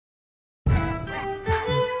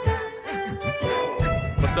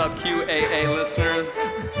What's up, QAA listeners?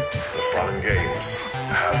 The fun games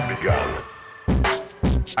have begun.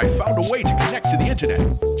 I found a way to connect to the internet.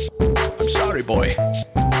 I'm sorry, boy.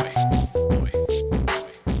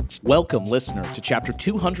 Welcome, listener, to Chapter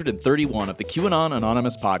 231 of the QAnon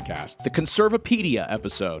Anonymous podcast, the Conservapedia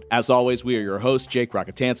episode. As always, we are your hosts, Jake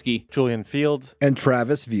Rockatansky, Julian Fields, and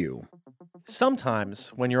Travis View. Sometimes,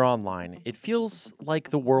 when you're online, it feels like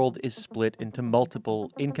the world is split into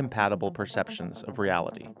multiple, incompatible perceptions of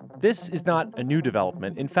reality. This is not a new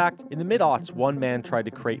development. In fact, in the mid-aughts, one man tried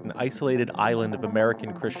to create an isolated island of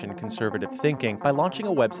American Christian conservative thinking by launching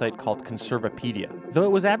a website called Conservapedia. Though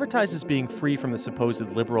it was advertised as being free from the supposed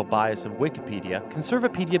liberal bias of Wikipedia,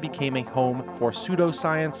 Conservapedia became a home for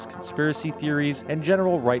pseudoscience, conspiracy theories, and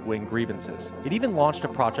general right-wing grievances. It even launched a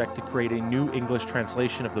project to create a new English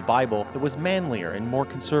translation of the Bible that was manlier and more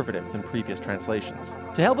conservative than previous translations.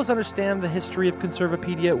 To help us understand the history of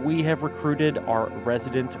Conservapedia, we have recruited our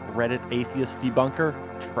resident Reddit atheist debunker,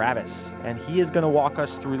 Travis, and he is going to walk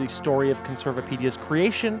us through the story of Conservapedia's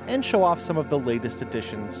creation and show off some of the latest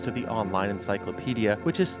additions to the online encyclopedia,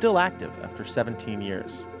 which is still active after 17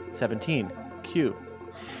 years. 17. Q.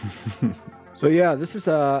 So yeah, this is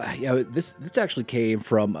this actually came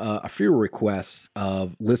from a few requests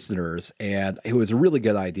of listeners, and it was a really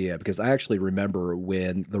good idea because I actually remember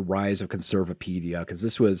when the rise of Conservapedia, because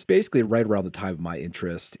this was basically right around the time of my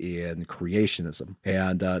interest in creationism,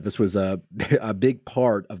 and this was a big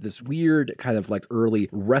part of this weird kind of like early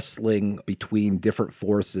wrestling between different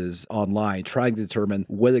forces online, trying to determine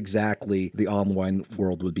what exactly the online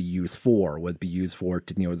world would be used for. Would it be used for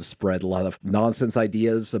to spread a lot of nonsense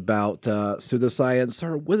ideas about pseudoscience,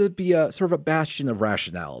 or would it be a sort of a bastion of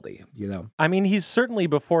rationality, I mean, he's certainly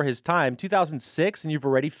before his time, 2006, and you've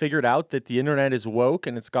already figured out that the internet is woke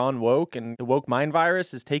and it's gone woke and the woke mind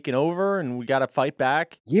virus is taken over and we got to fight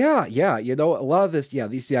back. Yeah. A lot of this,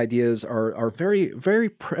 these ideas are very, very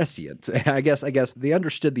prescient. I guess they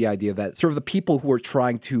understood the idea that sort of the people who are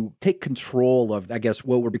trying to take control of,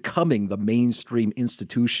 what were becoming the mainstream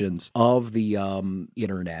institutions of the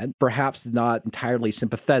internet, perhaps not entirely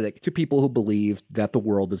sympathetic to people who believed that the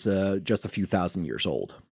world is just a few thousand years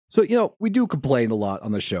old. So, we do complain a lot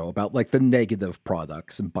on the show about the negative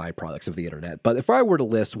products and byproducts of the internet. But if I were to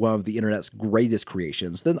list one of the internet's greatest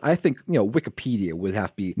creations, then I think, Wikipedia would have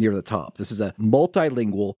to be near the top. This is a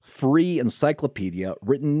multilingual, free encyclopedia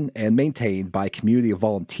written and maintained by a community of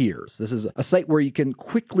volunteers. This is a site where you can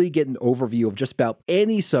quickly get an overview of just about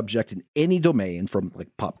any subject in any domain, from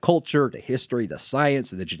pop culture to history to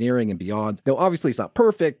science and engineering and beyond. Now, obviously, it's not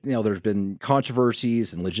perfect. There's been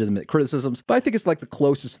controversies and legitimate criticisms, but I think it's the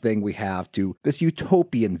closest thing we have to this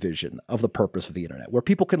utopian vision of the purpose of the internet, where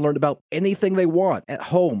people can learn about anything they want at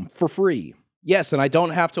home for free. Yes, and I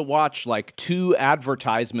don't have to watch 2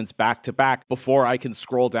 advertisements back to back before I can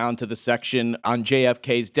scroll down to the section on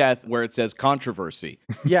JFK's death where it says controversy.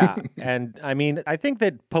 Yeah, and I mean, I think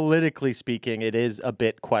that politically speaking, it is a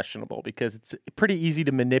bit questionable because it's pretty easy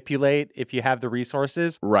to manipulate if you have the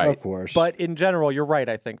resources. Right. Of course. But in general, you're right,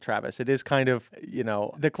 I think, Travis. It is kind of,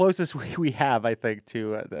 the closest we have, I think,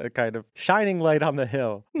 to the kind of shining light on the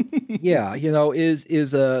hill. Yeah,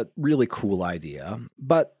 is a really cool idea.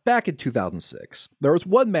 But back in 2006, there was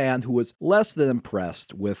one man who was less than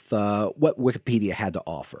impressed with what Wikipedia had to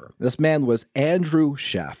offer. This man was Andrew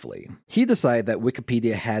Shafley. He decided that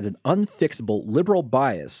Wikipedia had an unfixable liberal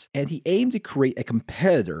bias, and he aimed to create a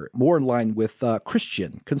competitor more in line with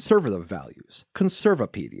Christian conservative values,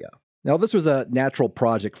 Conservapedia. Now, this was a natural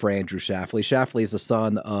project for Andrew Shafley. Shafley is the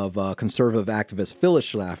son of conservative activist Phyllis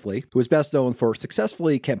Schlafly, who is best known for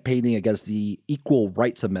successfully campaigning against the Equal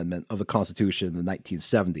Rights Amendment of the Constitution in the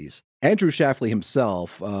 1970s. Andrew Shafley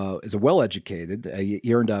himself is well-educated. He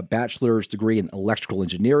earned a bachelor's degree in electrical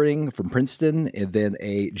engineering from Princeton and then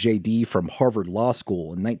a JD from Harvard Law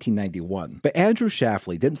School in 1991. But Andrew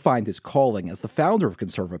Shafley didn't find his calling as the founder of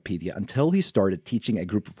Conservapedia until he started teaching a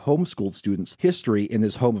group of homeschooled students history in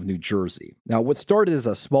his home of New Jersey. Now, what started as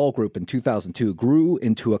a small group in 2002 grew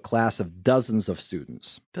into a class of dozens of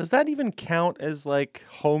students. Does that even count as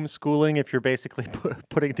homeschooling if you're basically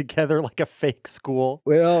putting together a fake school?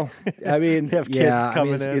 Well, I mean, have kids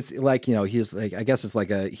coming in. It's he's I guess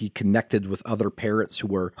it's he connected with other parents who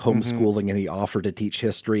were homeschooling and he offered to teach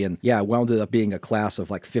history. And it wound up being a class of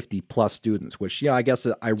 50 plus students, which, I guess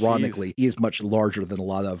ironically is much larger than a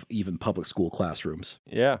lot of even public school classrooms.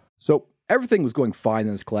 Yeah. So Everything was going fine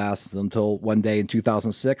in his classes until one day in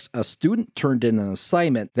 2006, a student turned in an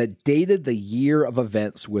assignment that dated the year of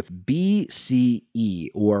events with BCE,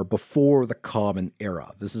 or before the Common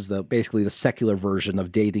Era. This is basically the secular version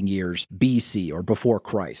of dating years BC, or before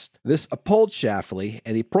Christ. This appalled Schlafly,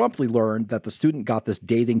 and he promptly learned that the student got this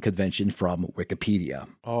dating convention from Wikipedia.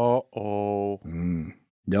 Uh-oh.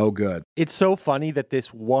 No good. It's so funny that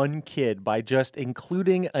this one kid, by just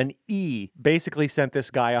including an E, basically sent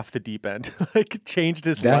this guy off the deep end. Like, changed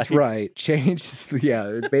his life. That's right.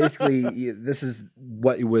 Basically, this is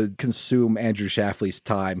what would consume Andrew Schlafly's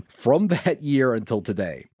time from that year until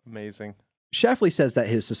today. Amazing. Schlafly says that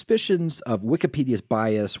his suspicions of Wikipedia's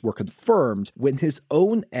bias were confirmed when his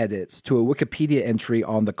own edits to a Wikipedia entry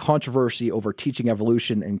on the controversy over teaching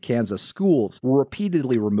evolution in Kansas schools were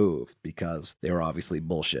repeatedly removed because they were obviously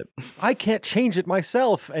bullshit. I can't change it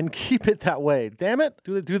myself and keep it that way. Damn it.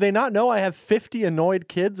 Do they not know I have 50 annoyed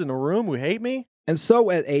kids in a room who hate me? And so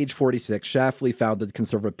at age 46, Schlafly founded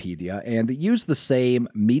Conservapedia, and it used the same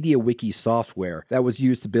MediaWiki software that was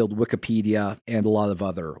used to build Wikipedia and a lot of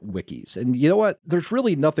other wikis. And you know what? There's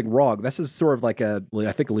really nothing wrong. This is sort of like a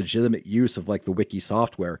legitimate use of like the wiki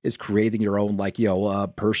software is creating your own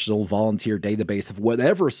personal volunteer database of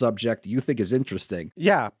whatever subject you think is interesting.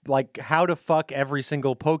 Yeah, like how to fuck every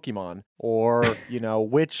single Pokemon. Or,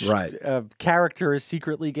 which character is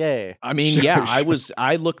secretly gay. I mean,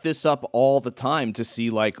 I look this up all the time to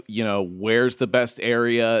see, where's the best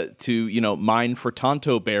area to, mine for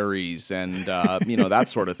Tonto berries and, that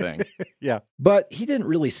sort of thing. Yeah. But he didn't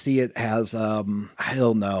really see it as, as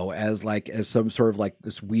some sort of like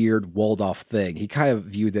this weird walled off thing. He kind of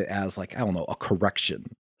viewed it as a correction.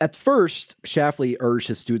 At first, Schlafly urged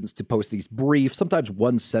his students to post these brief, sometimes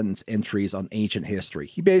one-sentence entries on ancient history.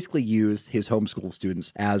 He basically used his homeschool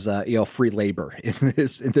students as free labor in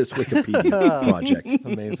this Wikipedia project.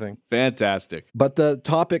 Amazing. Fantastic. But the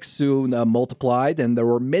topics soon multiplied, and there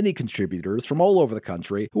were many contributors from all over the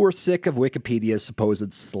country who were sick of Wikipedia's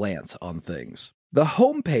supposed slant on things. The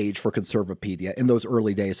homepage for Conservapedia in those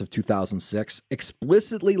early days of 2006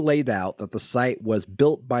 explicitly laid out that the site was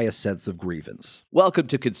built by a sense of grievance. Welcome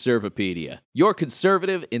to Conservapedia, your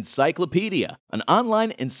conservative encyclopedia, an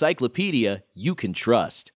online encyclopedia you can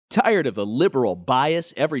trust. Tired of the liberal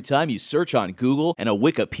bias every time you search on Google and a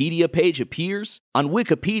Wikipedia page appears? On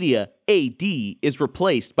Wikipedia, AD is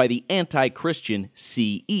replaced by the anti-Christian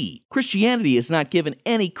CE. Christianity is not given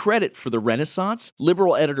any credit for the Renaissance.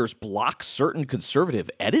 Liberal editors block certain conservative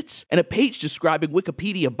edits, and a page describing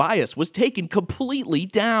Wikipedia bias was taken completely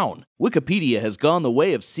down. Wikipedia has gone the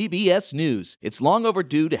way of CBS News. It's long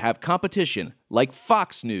overdue to have competition, like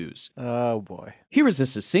Fox News. Oh, boy. Here is a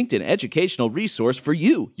succinct and educational resource for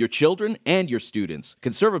you, your children, and your students.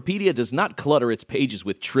 Conservapedia does not clutter its pages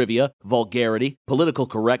with trivia, vulgarity, political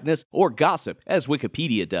correctness, or gossip, as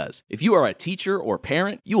Wikipedia does. If you are a teacher or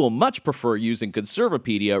parent, you will much prefer using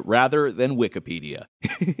Conservapedia rather than Wikipedia.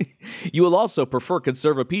 You will also prefer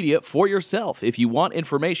Conservapedia for yourself if you want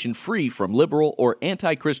information free from liberal or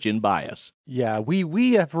anti-Christian bias. Yeah,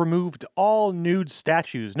 we have removed all nude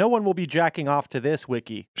statues. No one will be jacking off to this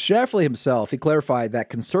wiki. Schlafly himself, he clarified that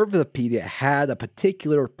Conservapedia had a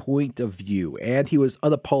particular point of view, and he was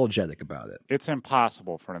unapologetic about it. It's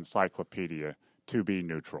impossible for an encyclopedia to be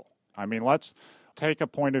neutral. I mean, let's take a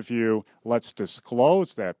point of view, let's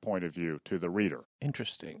disclose that point of view to the reader.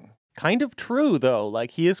 Interesting. Kind of true, though.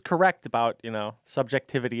 Like, he is correct about,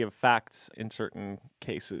 subjectivity of facts in certain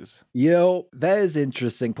cases. That is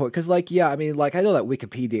interesting point. Because, I know that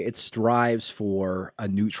Wikipedia, it strives for a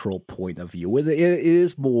neutral point of view. It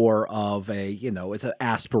is more of it's an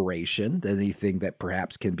aspiration than anything that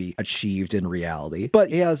perhaps can be achieved in reality. But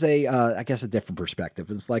it has a different perspective.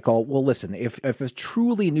 It's listen, if a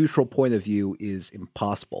truly neutral point of view is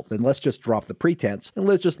impossible, then let's just drop the pretense and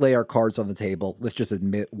let's just lay our cards on the table. Let's just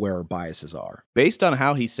admit where biases are. Based on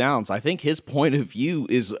how he sounds, I think his point of view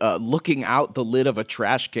is looking out the lid of a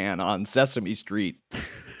trash can on Sesame Street.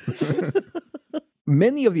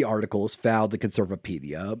 Many of the articles found in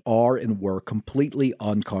Conservapedia are and were completely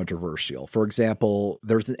uncontroversial. For example,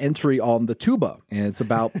 there's an entry on the tuba, and it's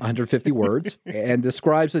about 150 words, and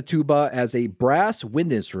describes the tuba as a brass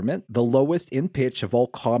wind instrument, the lowest in pitch of all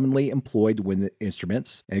commonly employed wind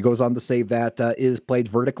instruments. And it goes on to say that it is played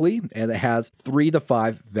vertically, and it has 3 to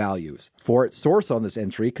 5 values. For its source on this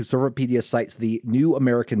entry, Conservapedia cites the New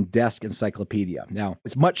American Desk Encyclopedia. Now,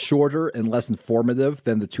 it's much shorter and less informative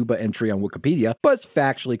than the tuba entry on Wikipedia, but it's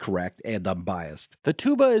factually correct and unbiased. The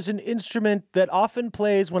tuba is an instrument that often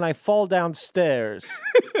plays when I fall downstairs.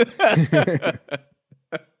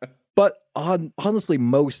 But on honestly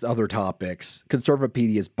most other topics,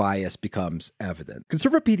 Conservapedia's bias becomes evident.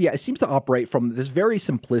 Conservapedia seems to operate from this very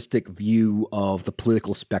simplistic view of the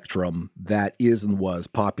political spectrum that is and was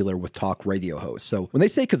popular with talk radio hosts. So when they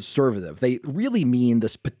say conservative, they really mean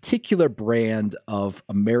this particular brand of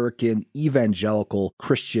American evangelical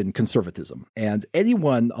Christian conservatism. And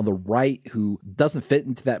anyone on the right who doesn't fit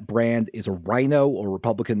into that brand is a rhino or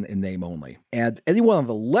Republican in name only. And anyone on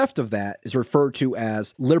the left of that is referred to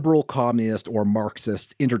as liberal, communist, or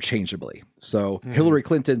Marxist interchangeably. So Hillary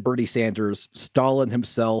Clinton, Bernie Sanders, Stalin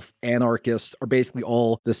himself, anarchists are basically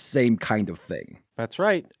all the same kind of thing. That's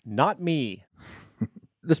right. Not me.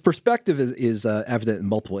 This perspective is evident in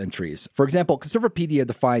multiple entries. For example, Conservapedia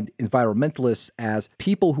defined environmentalists as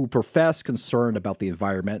people who profess concern about the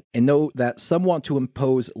environment and know that some want to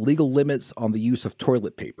impose legal limits on the use of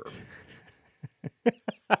toilet paper.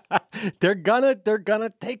 They're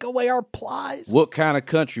gonna take away our plies. What kind of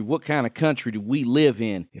country do we live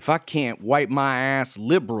in if I can't wipe my ass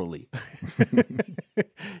liberally?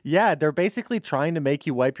 Yeah, they're basically trying to make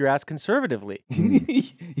you wipe your ass conservatively.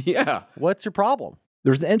 Yeah. What's your problem?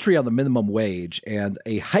 There's an entry on the minimum wage, and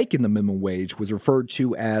a hike in the minimum wage was referred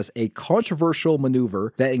to as a controversial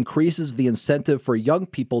maneuver that increases the incentive for young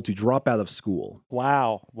people to drop out of school.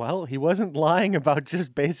 Wow. Well, he wasn't lying about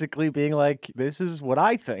just basically being like, this is what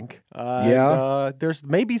I think. There's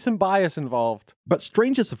maybe some bias involved. But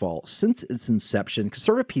strangest of all, since its inception,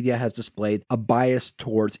 Conservapedia has displayed a bias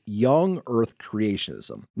towards young Earth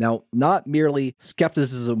creationism. Now, not merely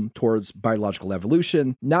skepticism towards biological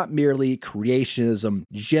evolution, not merely creationism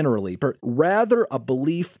generally, but rather a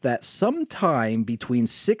belief that sometime between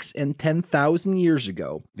 6 and 10,000 years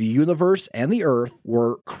ago, the universe and the Earth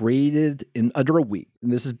were created in under a week.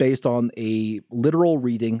 And this is based on a literal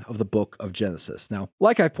reading of the book of Genesis. Now,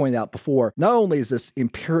 like I pointed out before, not only is this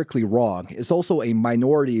empirically wrong, it's also a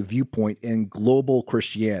minority viewpoint in global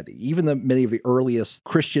Christianity. Even many of the earliest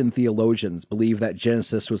Christian theologians believe that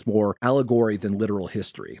Genesis was more allegory than literal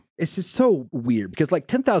history. It's just so weird because like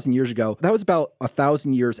 10,000 years ago, that was about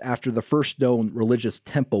 1,000 years after the first known religious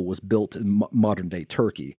temple was built in modern-day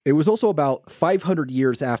Turkey. It was also about 500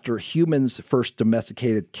 years after humans first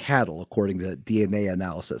domesticated cattle, according to DNA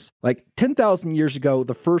analysis. Like 10,000 years ago,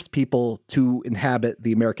 the first people to inhabit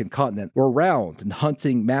the American continent were around and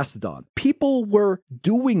hunting mastodon. People were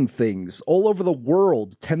doing things all over the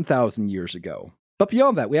world 10,000 years ago. But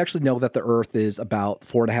beyond that, we actually know that the Earth is about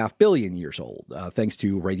 4.5 billion years old, thanks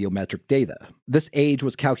to radiometric data. This age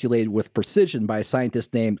was calculated with precision by a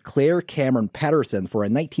scientist named Claire Cameron Patterson for a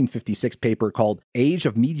 1956 paper called Age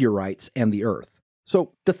of Meteorites and the Earth.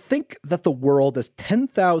 So to think that the world is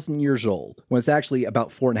 10,000 years old, when it's actually about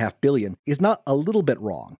 4.5 billion, is not a little bit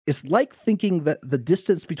wrong. It's like thinking that the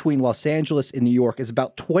distance between Los Angeles and New York is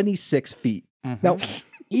about 26 feet. Now,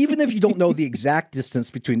 even if you don't know the exact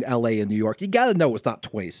distance between LA and New York, you gotta know it's not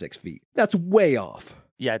 26 feet. That's way off.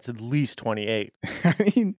 Yeah, it's at least 28.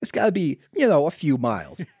 I mean, it's gotta be, a few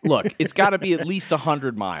miles. Look, it's got to be at least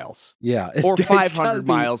 100 miles. Yeah. Or 500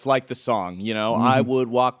 miles, like the song, I would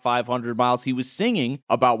walk 500 miles. He was singing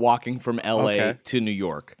about walking from LA to New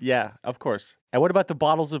York. Yeah, of course. And what about the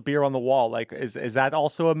bottles of beer on the wall? Like, is that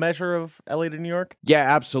also a measure of LA to New York? Yeah,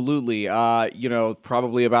 absolutely.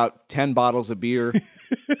 Probably about 10 bottles of beer.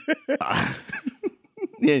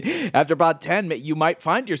 After about 10, you might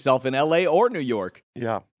find yourself in LA or New York.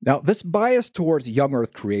 Yeah. Now, this bias towards young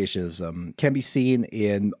Earth creationism can be seen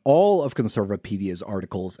in all of Conservapedia's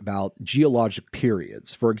articles about geologic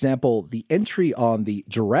periods. For example, the entry on the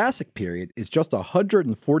Jurassic period is just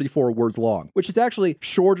 144 words long, which is actually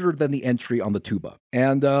shorter than the entry on the tuba.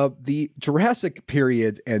 And the Jurassic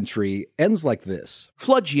period entry ends like this.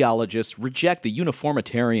 Flood geologists reject the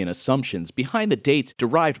uniformitarian assumptions behind the dates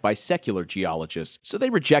derived by secular geologists, so they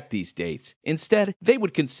reject these dates. Instead, they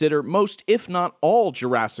would consider most, if not all,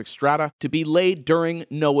 Jurassic strata to be laid during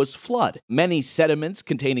Noah's flood. Many sediments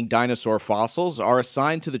containing dinosaur fossils are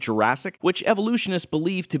assigned to the Jurassic, which evolutionists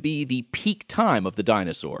believe to be the peak time of the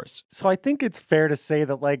dinosaurs. So I think it's fair to say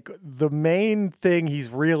that, the main thing he's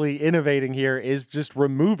really innovating here is just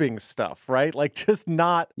removing stuff, right? Like, just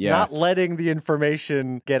not letting the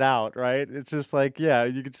information get out, right? It's just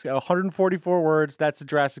you could just 144 words, that's the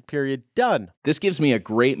Jurassic period, done. This gives me a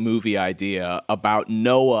great movie idea about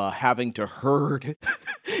Noah having to herd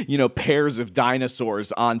pairs of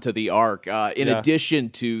dinosaurs onto the ark, in addition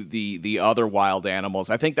to the other wild animals.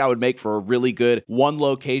 I think that would make for a really good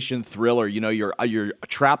one-location thriller. You're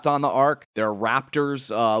trapped on the ark, there are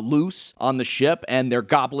raptors loose on the ship, and they're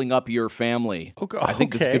gobbling up your family. Okay. I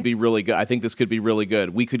think this could be really good.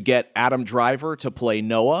 We could get Adam Driver to play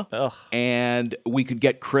Noah, and we could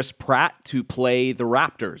get Chris Pratt to play the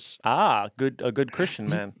raptors. A good Christian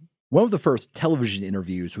man. One of the first television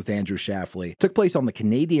interviews with Andrew Shafley took place on the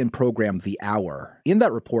Canadian program The Hour. In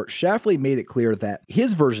that report, Shafley made it clear that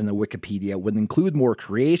his version of Wikipedia would include more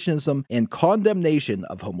creationism and condemnation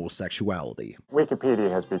of homosexuality. Wikipedia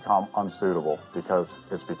has become unsuitable because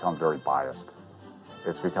it's become very biased.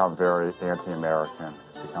 It's become very anti-American.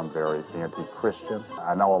 It's become very anti-Christian.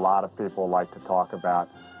 I know a lot of people like to talk about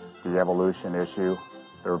the evolution issue.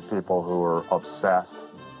 There are people who are obsessed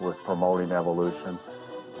with promoting evolution.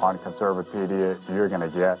 On Conservapedia, you're going to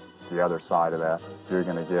get the other side of that. You're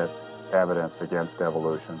going to get evidence against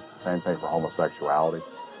evolution. Same thing for homosexuality.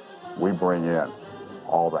 We bring in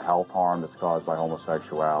all the health harm that's caused by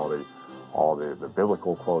homosexuality, all the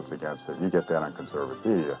biblical quotes against it. You get that on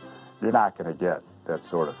Conservapedia. You're not going to get that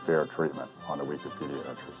sort of fair treatment on the Wikipedia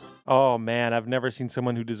entries. Oh, man, I've never seen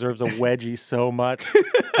someone who deserves a wedgie so much.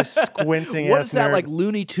 Squinting What ass is that, nerd. like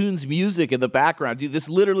Looney Tunes music in the background? Dude, this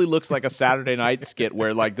literally looks like a Saturday night skit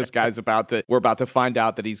where like this guy's we're about to find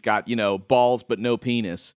out that he's got, balls but no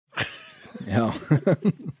penis. Yeah.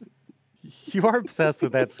 You are obsessed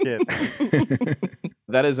with that skit.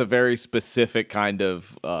 That is a very specific kind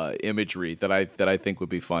of imagery that I think would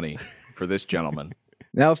be funny for this gentleman.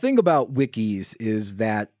 Now, the thing about wikis is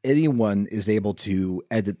that anyone is able to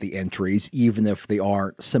edit the entries, even if they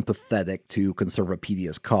aren't sympathetic to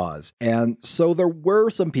Conservapedia's cause. And so there were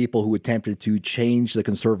some people who attempted to change the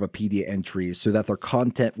Conservapedia entries so that their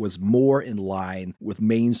content was more in line with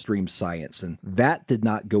mainstream science, and that did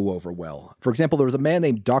not go over well. For example, there was a man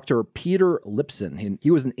named Dr. Peter Lipson, and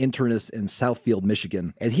he was an internist in Southfield,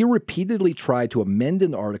 Michigan, and he repeatedly tried to amend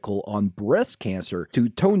an article on breast cancer to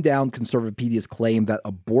tone down Conservapedia's claim that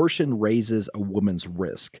abortion raises a woman's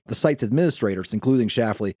risk. The site's administrators, including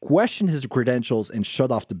Shafley, questioned his credentials and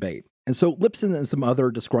shut off debate. And so Lipson and some other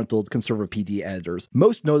disgruntled Conservapedia editors,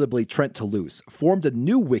 most notably Trent Toulouse, formed a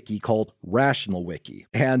new wiki called Rational Wiki.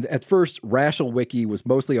 And at first, Rational Wiki was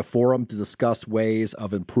mostly a forum to discuss ways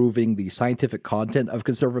of improving the scientific content of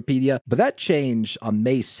Conservapedia, but that changed on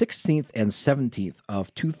May 16th and 17th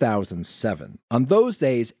of 2007. On those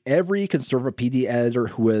days, every Conservapedia editor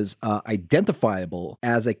who was identifiable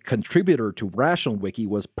as a contributor to Rational Wiki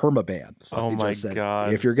was permabanned. So Oh my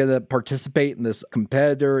God. if you're going to participate in this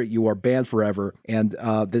competitor, you are banned forever. And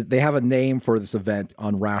they have a name for this event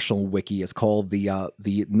on Rational Wiki. It's called the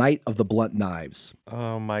Night of the Blunt Knives.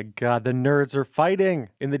 Oh my God, the nerds are fighting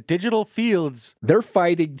in the digital fields. They're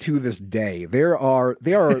fighting to this day. There are,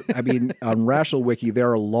 I mean, on Rational Wiki, there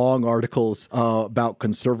are long articles about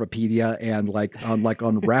Conservapedia, and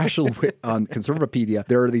on Rational on Conservapedia,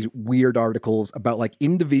 there are these weird articles about like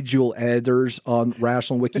individual editors on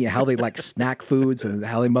Rational Wiki and how they like snack foods and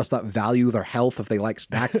how they must not value their health if they like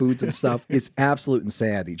snack foods and stuff. It's absolute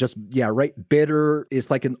insanity. Just, yeah, right. Bitter. It's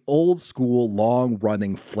like an old school, long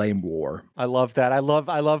running flame war. I love that. I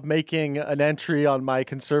love making an entry on my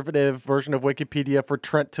conservative version of Wikipedia for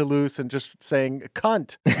Trent Toulouse and just saying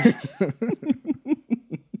cunt.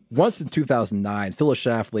 Once in 2009, Phyllis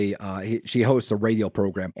Shafley, she hosts a radio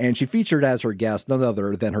program, and she featured as her guest none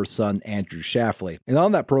other than her son, Andrew Shafley. And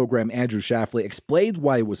on that program, Andrew Shafley explained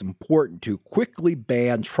why it was important to quickly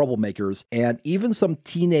ban troublemakers, and even some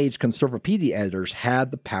teenage Conservapedia editors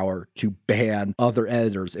had the power to ban other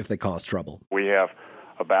editors if they caused trouble. We have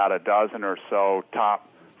about a dozen or so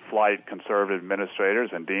top-flight conservative administrators,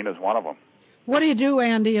 and Dean is one of them. What do you do,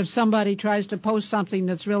 Andy, if somebody tries to post something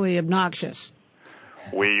that's really obnoxious?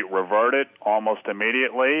 We revert it almost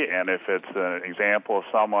immediately, and if it's an example of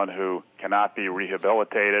someone who cannot be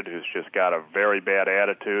rehabilitated, who's just got a very bad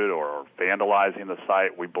attitude or vandalizing the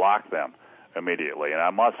site, we block them immediately. And I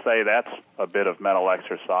must say that's a bit of mental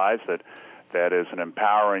exercise that is an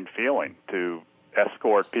empowering feeling to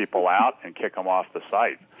escort people out and kick them off the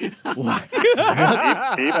site.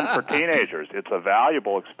 Even for teenagers, it's a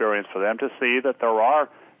valuable experience for them to see that there are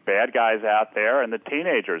bad guys out there, and the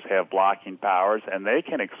teenagers have blocking powers, and they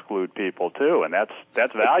can exclude people too, and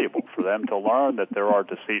that's valuable for them to learn that there are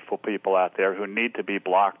deceitful people out there who need to be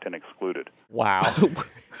blocked and excluded. Wow.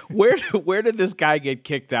 Where did this guy get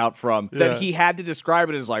kicked out from? Yeah. That he had to describe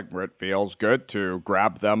it as like, it feels good to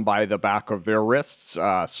grab them by the back of their wrists,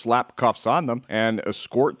 slap cuffs on them, and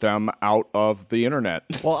escort them out of the internet.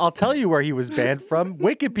 Well, I'll tell you where he was banned from,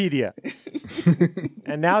 Wikipedia.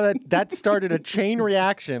 And now that started a chain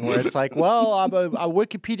reaction where it's like, well, I'm a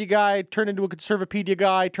Wikipedia guy, turned into a Conservapedia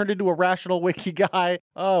guy, turned into a Rational Wiki guy.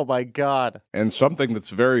 Oh, my God. And something that's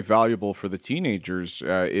very valuable for the teenagers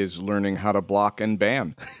is learning how to block and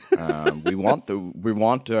ban. We want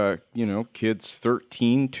kids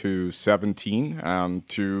 13 to 17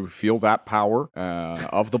 to feel that power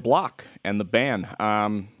of the block and the ban.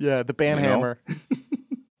 The ban hammer.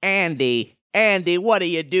 Andy, what do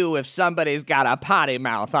you do if somebody's got a potty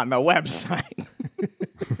mouth on the website?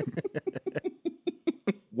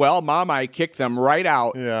 Well, Mom, I kicked them right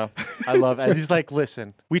out. Yeah, I love it. And he's like,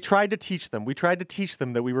 listen, we tried to teach them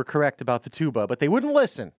that we were correct about the tuba, but they wouldn't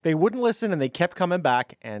listen. And they kept coming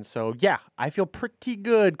back. And so, yeah, I feel pretty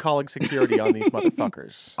good calling security on these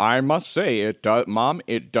motherfuckers. I must say, Mom,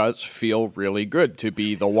 it does feel really good to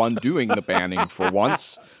be the one doing the banning for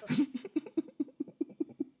once.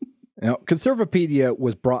 Now, Conservapedia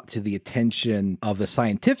was brought to the attention of the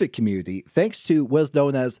scientific community thanks to what is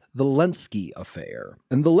known as the Lenski Affair.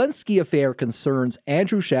 And the Lenski Affair concerns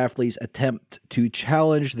Andrew Shafley's attempt to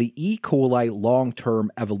challenge the E. coli long-term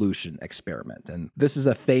evolution experiment. And this is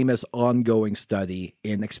a famous ongoing study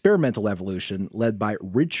in experimental evolution led by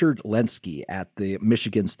Richard Lenski at the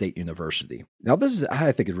Michigan State University. Now, this is,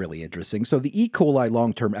 I think, is really interesting. So the E. coli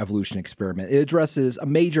long-term evolution experiment, it addresses a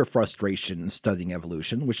major frustration in studying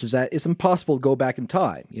evolution, which is that it's impossible to go back in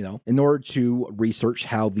time. In order to research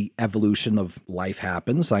how the evolution of life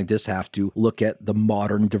happens, scientists have to look at the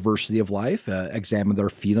modern diversity of life, examine their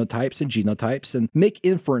phenotypes and genotypes, and make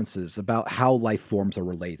inferences about how life forms are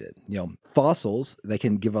related. Fossils, they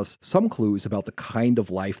can give us some clues about the kind of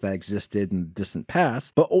life that existed in the distant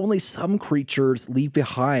past, but only some creatures leave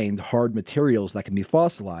behind hard materials that can be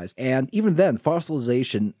fossilized. And even then,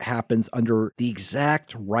 fossilization happens under the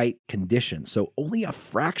exact right conditions. So only a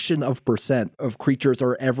fraction of percent of creatures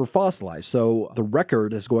are ever fossilized. So the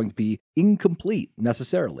record is going to be incomplete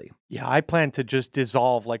necessarily. Yeah, I plan to just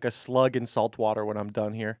dissolve like a slug in salt water when I'm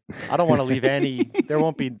done here. I don't want to leave I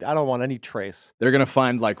don't want any trace. They're going to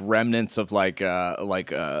find like remnants of like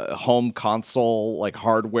home console like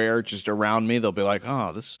hardware just around me. They'll be like,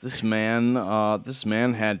 "Oh, this man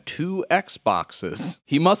had 2 Xboxes.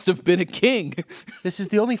 He must have been a king." This is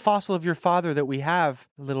the only fossil of your father that we have,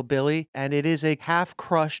 little Billy, and it is a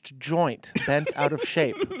half-crushed joint bent out of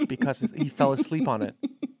shape because he fell asleep on it.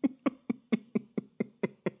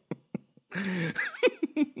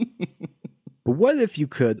 But what if you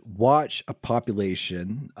could watch a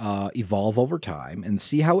population evolve over time and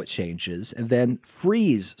see how it changes, and then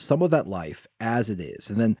freeze some of that life as it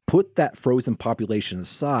is, and then put that frozen population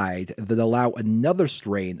aside, and then allow another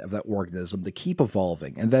strain of that organism to keep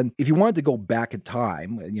evolving? And then if you wanted to go back in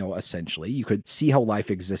time, essentially, you could see how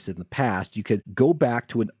life existed in the past. You could go back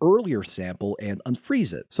to an earlier sample and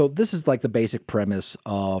unfreeze it. So this is like the basic premise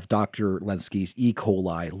of Dr. Lenski's E.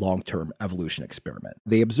 coli long-term evolution experiment.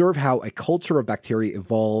 They observe how a culture of bacteria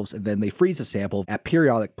evolves, and then they freeze a sample at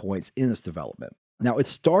periodic points in its development. Now, it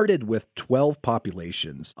started with 12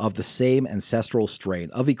 populations of the same ancestral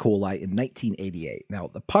strain of E. coli in 1988. Now,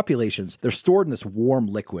 the populations, they're stored in this warm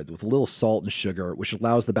liquid with a little salt and sugar, which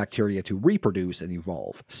allows the bacteria to reproduce and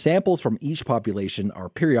evolve. Samples from each population are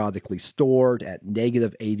periodically stored at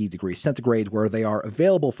negative 80 degrees centigrade, where they are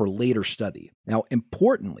available for later study. Now,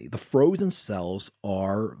 importantly, the frozen cells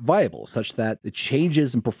are viable, such that the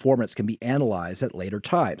changes in performance can be analyzed at later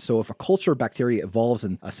times. So if a culture of bacteria evolves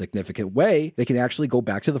in a significant way, they can actually go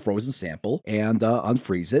back to the frozen sample and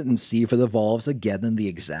unfreeze it and see if it evolves again in the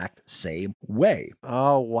exact same way.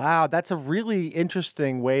 Oh, wow. That's a really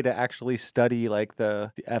interesting way to actually study like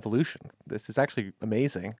the evolution. This is actually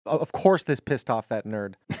amazing. Of course, this pissed off that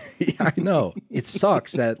nerd. Yeah, I know. It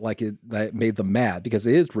sucks that it made them mad, because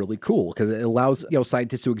it is really cool, because it allows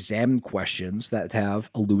scientists to examine questions that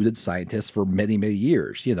have eluded scientists for many, many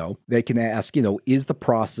years. They can ask, is the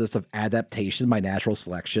process of adaptation by natural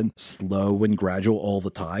selection slow and gradual gradual all the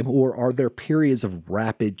time, or are there periods of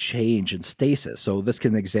rapid change and stasis? So this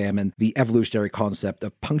can examine the evolutionary concept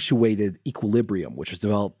of punctuated equilibrium, which was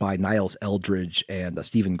developed by Niles Eldridge and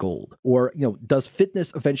Stephen Gould. Or, does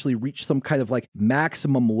fitness eventually reach some kind of like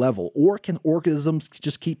maximum level, or can organisms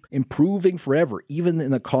just keep improving forever, even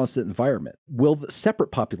in a constant environment? Will the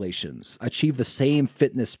separate populations achieve the same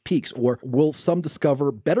fitness peaks, or will some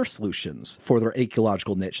discover better solutions for their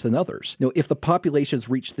ecological niche than others? If the populations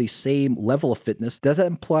reach the same level of fitness, does that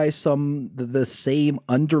imply the same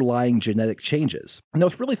underlying genetic changes?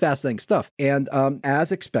 It's really fascinating stuff. And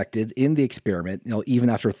as expected in the experiment, even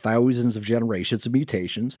after thousands of generations of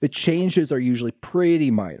mutations, the changes are usually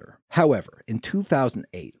pretty minor. However, in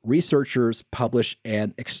 2008, researchers published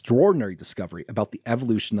an extraordinary discovery about the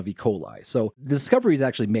evolution of E. coli. So the discovery is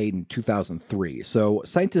actually made in 2003. So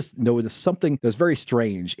scientists noticed something that was very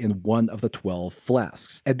strange in one of the 12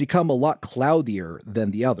 flasks. It had become a lot cloudier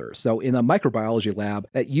than the others. So in a microbiology lab,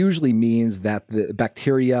 that usually means that the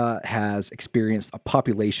bacteria has experienced a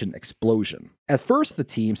population explosion. At first, the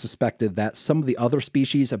team suspected that some of the other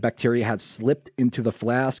species of bacteria had slipped into the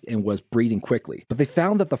flask and was breeding quickly. But they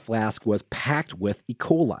found that the flask was packed with E.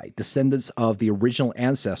 coli, descendants of the original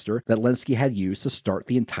ancestor that Lenski had used to start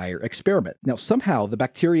the entire experiment. Now, somehow, the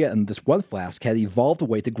bacteria in this one flask had evolved a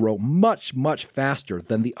way to grow much, much faster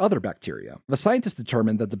than the other bacteria. The scientists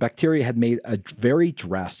determined that the bacteria had made a very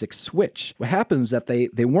drastic switch. What happens is that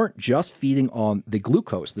they weren't just feeding on the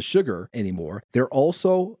glucose, the sugar, anymore. They're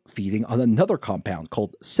also feeding on another compound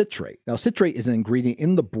called citrate. Now, citrate is an ingredient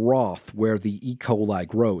in the broth where the E. coli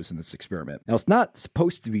grows in this experiment. Now, it's not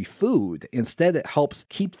supposed to be food. Instead, it helps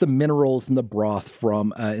keep the minerals in the broth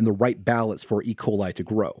from in the right balance for E. coli to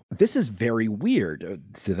grow. This is very weird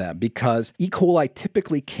to them because E. coli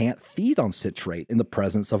typically can't feed on citrate in the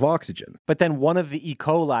presence of oxygen. But then one of the E.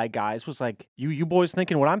 coli guys was like, you boys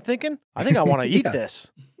thinking what I'm thinking? I think I want to eat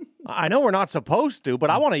this. I know we're not supposed to,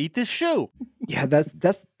 but I want to eat this shoe. Yeah,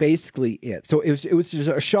 that's basically it. So it was just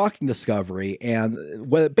a shocking discovery, and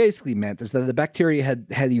what it basically meant is that the bacteria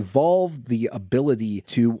had evolved the ability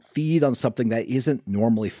to feed on something that isn't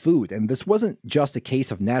normally food. And this wasn't just a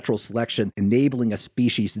case of natural selection enabling a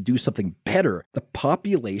species to do something better. The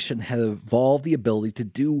population had evolved the ability to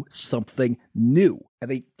do something new. And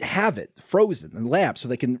they have it frozen in labs so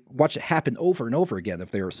they can watch it happen over and over again if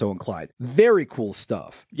they are so inclined. Very cool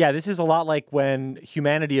stuff. Yeah, this is a lot like when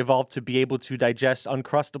humanity evolved to be able to digest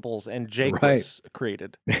Uncrustables and Jake was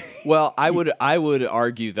created. Well, I would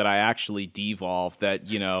argue that I actually devolved. That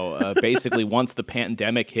basically once the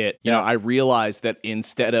pandemic hit, I realized that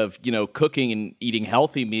instead of cooking and eating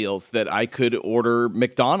healthy meals, that I could order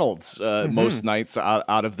McDonald's most nights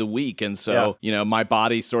out of the week, and so my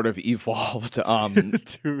body sort of evolved.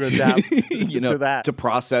 To adapt to that, to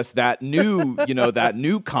process that new, that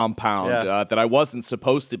new compound that I wasn't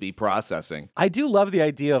supposed to be processing. I do love the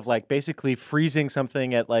idea of like basically freezing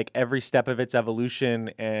something at like every step of its evolution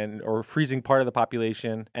or freezing part of the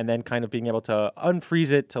population and then kind of being able to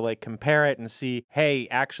unfreeze it to like compare it and see, hey,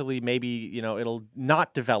 actually maybe, it'll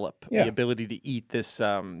not develop the ability to eat this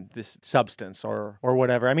this substance or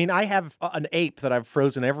whatever. I mean, I have an ape that I've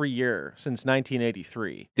frozen every year since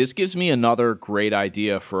 1983. This gives me another great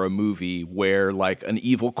idea for a movie where like an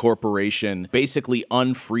evil corporation basically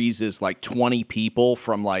unfreezes like 20 people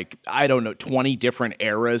from like, I don't know, 20 different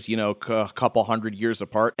eras, a couple hundred years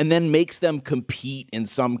apart, and then makes them compete in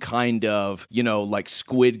some kind of, like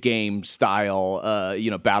Squid Game style,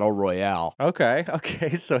 battle royale. Okay.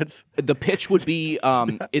 So the pitch would be,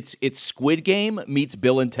 it's Squid Game meets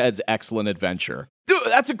Bill and Ted's Excellent Adventure. Dude,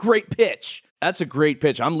 that's a great pitch. That's a great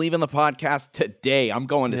pitch. I'm leaving the podcast today. I'm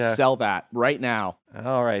going to sell that right now.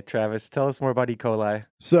 All right, Travis, tell us more about E. coli.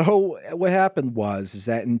 So what happened is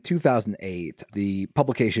that in 2008, the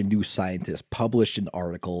publication New Scientist published an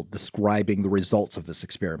article describing the results of this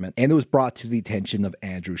experiment, and it was brought to the attention of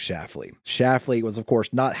Andrew Shafley. Shafley was, of course,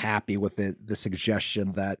 not happy with the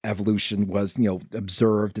suggestion that evolution was,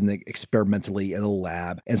 observed experimentally in a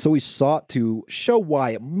lab, and so he sought to show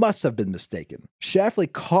why it must have been mistaken. Shafley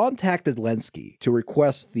contacted Lenski to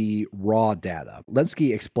request the raw data.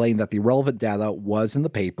 Lenski explained that the relevant data was in the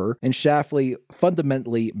paper, and Shafley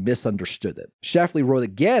fundamentally misunderstood it. Shafley wrote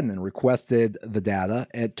again and requested the data,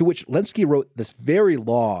 to which Lenski wrote this very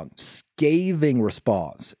long, scathing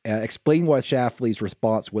response, explaining why Shafley's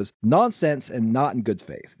response was nonsense and not in good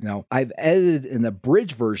faith. Now, I've edited an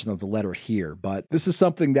abridged version of the letter here, but this is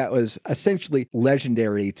something that was essentially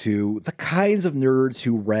legendary to the kinds of nerds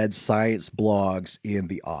who read science blogs in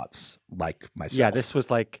the aughts, like myself. Yeah, this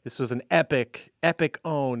was an epic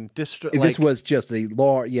own. This was just a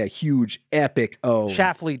huge epic own.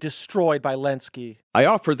 Shafley destroyed by Lenski. I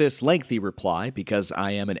offer this lengthy reply because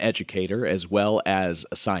I am an educator as well as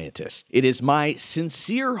a scientist. It is my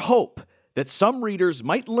sincere hope that some readers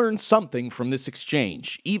might learn something from this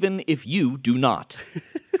exchange, even if you do not.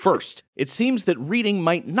 First, it seems that reading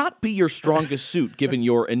might not be your strongest suit given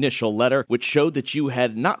your initial letter, which showed that you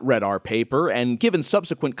had not read our paper, and given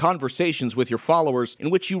subsequent conversations with your followers in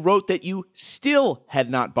which you wrote that you still had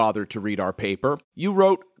not bothered to read our paper. You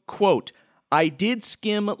wrote, quote, "I did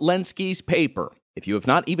skim Lenski's paper." If you have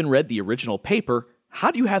not even read the original paper,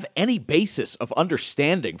 how do you have any basis of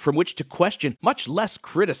understanding from which to question, much less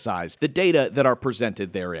criticize, the data that are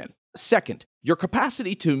presented therein? Second, your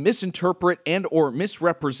capacity to misinterpret and or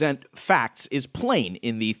misrepresent facts is plain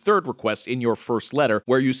in the third request in your first letter,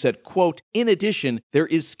 where you said, quote, "In addition, there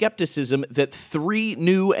is skepticism that 3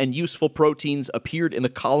 new and useful proteins appeared in the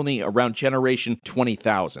colony around generation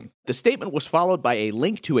 20,000. The statement was followed by a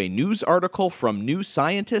link to a news article from New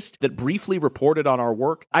Scientist that briefly reported on our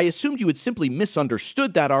work. I assumed you had simply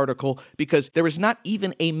misunderstood that article because there is not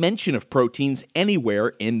even a mention of proteins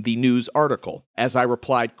anywhere in the news article. As I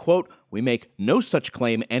replied, quote, "We make no such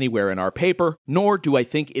claim anywhere in our paper, nor do I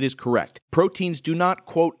think it is correct. Proteins do not,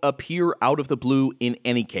 quote, appear out of the blue in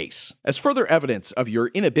any case." As further evidence of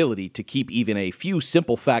your inability to keep even a few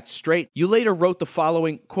simple facts straight, you later wrote the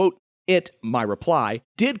following, quote, "It," my reply,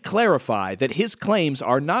 "did clarify that his claims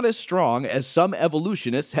are not as strong as some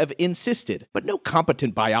evolutionists have insisted, but no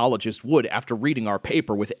competent biologist would, after reading our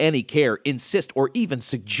paper with any care, insist or even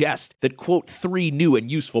suggest that, quote, 3 new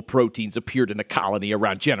and useful proteins appeared in the colony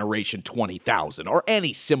around generation 20,000, or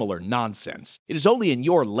any similar nonsense. It is only in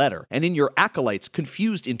your letter and in your acolytes'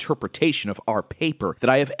 confused interpretation of our paper that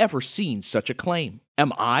I have ever seen such a claim.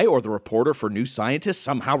 Am I or the reporter for New Scientist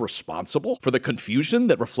somehow responsible for the confusion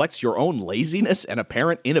that reflects your own laziness and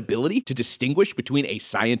apparent inability to distinguish between a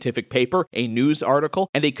scientific paper, a news article,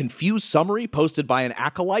 and a confused summary posted by an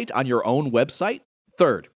acolyte on your own website?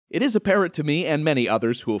 Third, it is apparent to me and many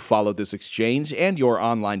others who have followed this exchange and your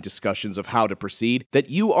online discussions of how to proceed that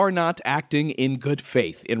you are not acting in good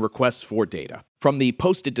faith in requests for data. From the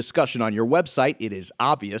posted discussion on your website, it is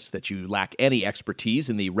obvious that you lack any expertise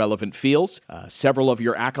in the relevant fields. Several of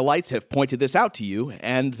your acolytes have pointed this out to you,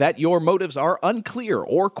 and that your motives are unclear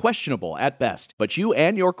or questionable at best. But you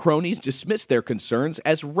and your cronies dismissed their concerns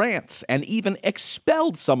as rants and even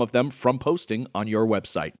expelled some of them from posting on your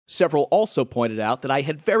website. Several also pointed out that I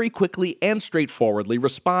had very quickly and straightforwardly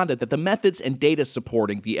responded that the methods and data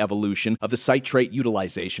supporting the evolution of the citrate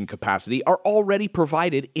utilization capacity are already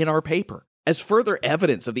provided in our paper. As further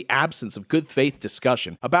evidence of the absence of good faith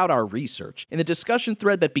discussion about our research, in the discussion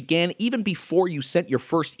thread that began even before you sent your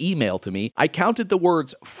first email to me, I counted the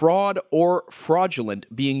words fraud or fraudulent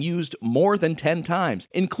being used more than 10 times,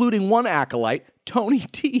 including one acolyte, Tony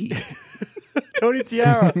T. Tony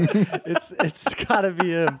Tiara. It's gotta be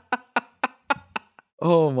him.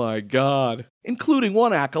 Oh my God. Including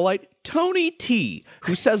one acolyte, Tony T.,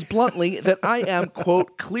 who says bluntly that I am,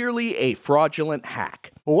 quote, clearly a fraudulent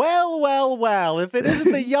hack. Well, if it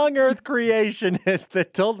isn't the young Earth creationist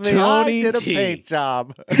that told me I did a paint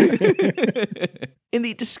job. In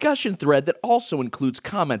the discussion thread that also includes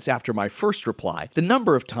comments after my first reply, the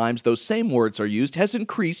number of times those same words are used has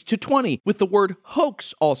increased to 20, with the word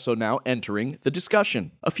hoax also now entering the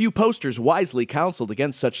discussion. A few posters wisely counseled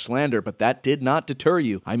against such slander, but that did not deter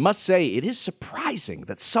you. I must say, it is surprising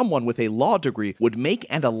that someone with a law degree would make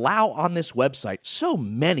and allow on this website so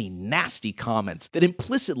many nasty comments that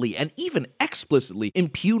implicitly and even explicitly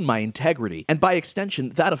impugn my integrity, and by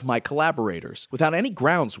extension that of my collaborators, without any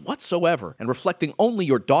grounds whatsoever, and reflecting only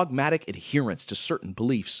your dogmatic adherence to certain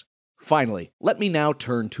beliefs. Finally, let me now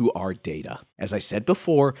turn to our data. As I said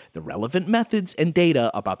before, the relevant methods and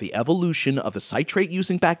data about the evolution of the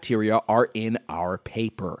citrate-using bacteria are in our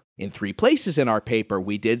paper. In 3 places in our paper,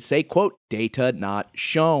 we did say, quote, data not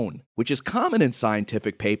shown, which is common in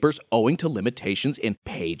scientific papers owing to limitations in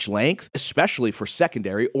page length, especially for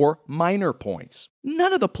secondary or minor points.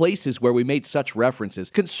 None of the places where we made such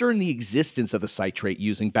references concern the existence of the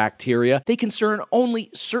citrate-using bacteria. They concern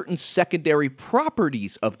only certain secondary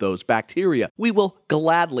properties of those bacteria. We will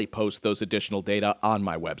gladly post those additional data on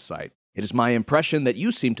my website. It is my impression that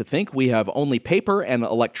you seem to think we have only paper and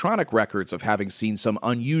electronic records of having seen some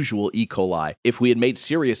unusual E. coli. If we had made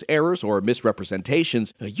serious errors or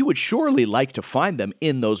misrepresentations, you would surely like to find them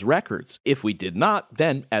in those records. If we did not,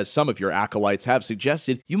 then, as some of your acolytes have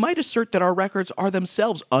suggested, you might assert that our records are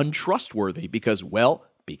themselves untrustworthy because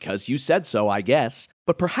you said so, I guess.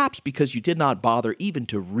 But perhaps because you did not bother even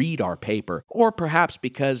to read our paper, or perhaps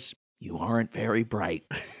because you aren't very bright.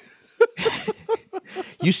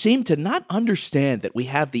 You seem to not understand that we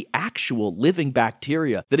have the actual living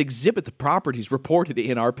bacteria that exhibit the properties reported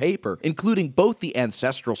in our paper, including both the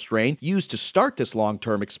ancestral strain used to start this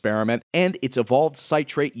long-term experiment and its evolved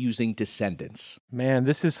citrate-using descendants. Man,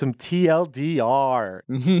 this is some TLDR.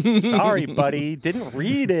 Sorry, buddy. Didn't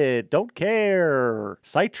read it. Don't care.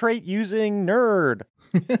 Citrate-using nerd.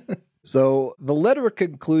 So the letter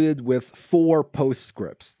concluded with 4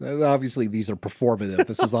 postscripts. Obviously, these are performative.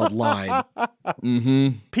 This was online.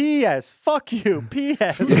 P.S. Fuck you.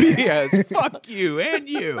 P.S. Yes, fuck you and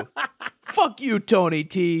you. Fuck you, Tony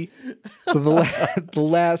T. So the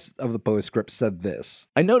last of the postscripts said this.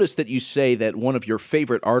 I noticed that you say that one of your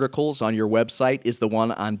favorite articles on your website is the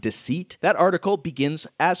one on deceit. That article begins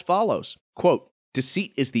as follows, quote,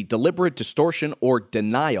 deceit is the deliberate distortion or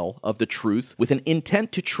denial of the truth with an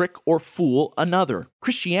intent to trick or fool another.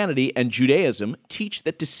 Christianity and Judaism teach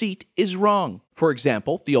that deceit is wrong. For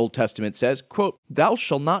example, the Old Testament says, quote, thou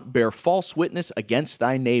shalt not bear false witness against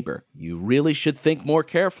thy neighbor. You really should think more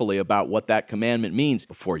carefully about what that commandment means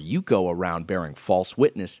before you go around bearing false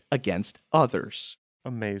witness against others.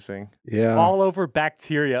 Amazing. Yeah. All over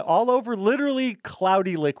bacteria, all over literally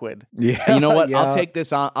cloudy liquid. Yeah. You know what? Yeah. I'll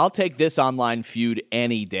take this online feud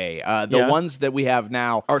any day. The ones that we have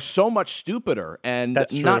now are so much stupider and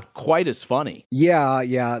not quite as funny.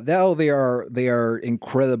 Yeah. Now they are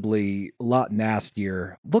incredibly a lot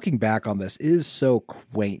nastier. Looking back on this, it is so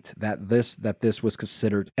quaint that this was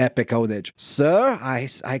considered epic ownage. Sir, I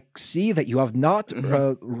see that you have not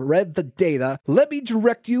read the data. Let me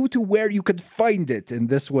direct you to where you can find it. And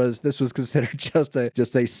this was considered just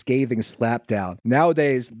a scathing slapdown.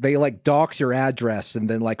 Nowadays, they like dox your address and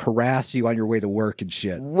then like harass you on your way to work and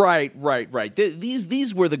shit. Right.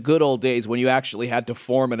 These were the good old days when you actually had to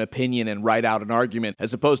form an opinion and write out an argument,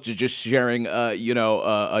 as opposed to just sharing,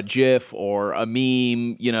 a GIF or a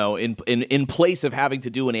meme, in place of having to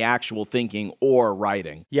do any actual thinking or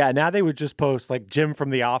writing. Yeah, now they would just post like Jim from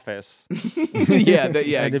The Office. Yeah, and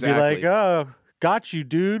exactly. They'd be like, oh. Got you,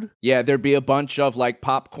 dude. Yeah, there'd be a bunch of like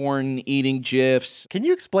popcorn eating GIFs. Can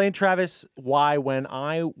you explain, Travis, why when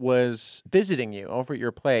I was visiting you over at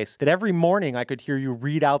your place, that every morning I could hear you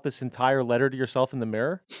read out this entire letter to yourself in the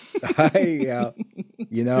mirror?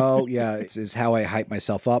 It's how I hype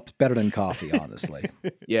myself up. It's better than coffee, honestly.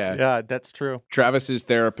 Yeah, that's true. Travis's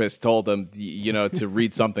therapist told him, to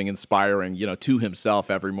read something inspiring, to himself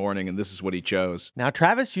every morning, and this is what he chose. Now,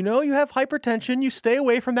 Travis, you have hypertension. You stay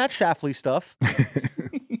away from that Schlafly stuff.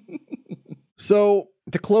 So,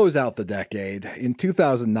 to close out the decade, in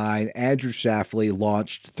 2009, Andrew Schlafly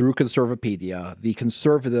launched through Conservapedia the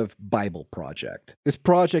Conservative Bible Project. This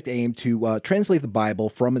project aimed to translate the Bible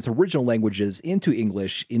from its original languages into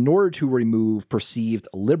English in order to remove perceived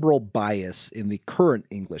liberal bias in the current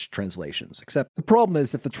English translations. Except the problem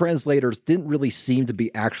is that the translators didn't really seem to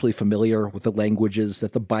be actually familiar with the languages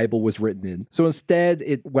that the Bible was written in. So instead,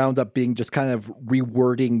 it wound up being just kind of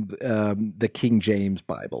rewording the King James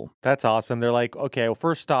Bible. That's awesome. They're like, okay, well,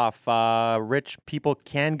 first off, rich people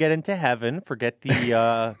can get into heaven. Forget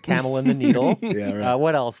the camel and the needle. Yeah, right.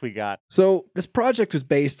 What else we got? So this project was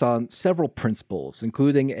based on several principles,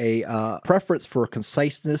 including a preference for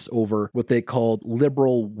conciseness over what they called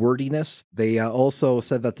liberal wordiness. They also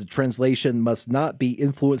said that the translation must not be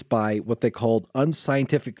influenced by what they called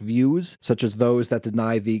unscientific views, such as those that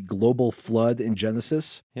deny the global flood in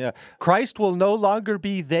Genesis. Yeah. Christ will no longer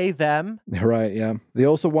be they, them. Right, yeah. They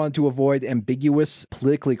also wanted to avoid ambiguous,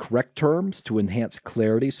 politically correct terms to enhance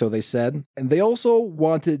clarity, so they said. And they also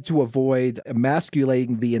wanted to avoid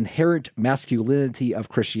emasculating the inherent masculinity of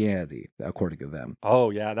Christianity, according to them.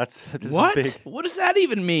 Oh, yeah, this What? is big. What does that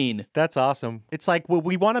even mean? That's awesome. It's like, well,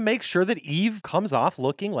 we want to make sure that Eve comes off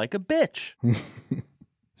looking like a bitch.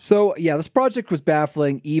 So, yeah, this project was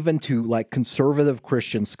baffling even to, conservative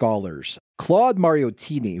Christian scholars. Claude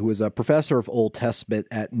Mariottini, who is a professor of Old Testament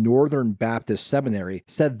at Northern Baptist Seminary,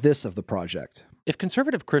 said this of the project. If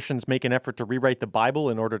conservative Christians make an effort to rewrite the Bible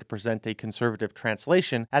in order to present a conservative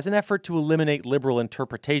translation as an effort to eliminate liberal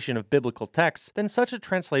interpretation of biblical texts, then such a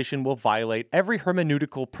translation will violate every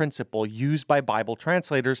hermeneutical principle used by Bible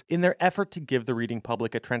translators in their effort to give the reading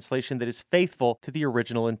public a translation that is faithful to the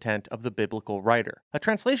original intent of the biblical writer. A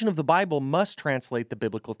translation of the Bible must translate the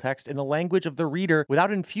biblical text in the language of the reader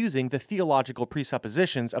without infusing the theological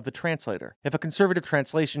presuppositions of the translator. If a conservative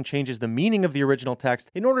translation changes the meaning of the original text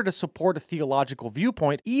in order to support a theological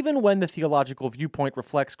viewpoint, even when the theological viewpoint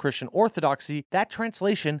reflects Christian orthodoxy, that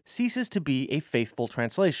translation ceases to be a faithful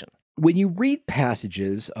translation. when you read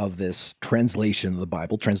passages of this translation of the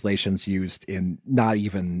Bible, translation's used in not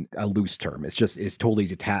even a loose term. It's totally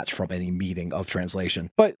detached from any meaning of translation.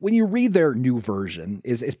 But when you read their new version,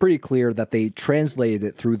 it's pretty clear that they translated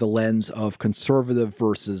it through the lens of conservative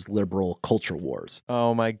versus liberal culture wars.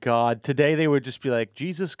 Oh my God. Today they would just be like,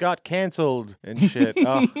 Jesus got canceled and shit.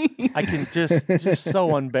 Oh, I can just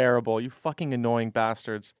so unbearable. You fucking annoying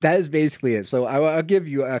bastards. That is basically it. So I'll give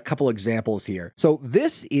you a couple examples here. So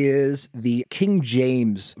this is the King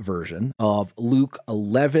James version of Luke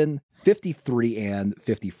 11:53 and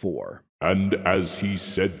 54. And as he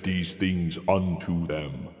said these things unto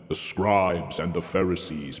them, the scribes and the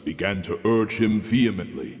Pharisees began to urge him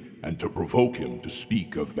vehemently, and to provoke him to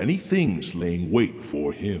speak of many things laying wait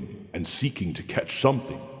for him, and seeking to catch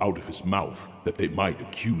something out of his mouth, that they might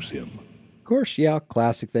accuse him. Of course, yeah,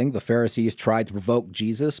 classic thing. The Pharisees tried to provoke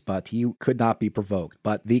Jesus, but he could not be provoked.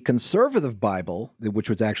 But the conservative Bible, which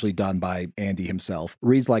was actually done by Andy himself,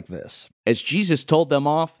 reads like this. As Jesus told them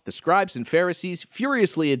off, the scribes and Pharisees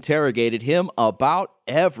furiously interrogated him about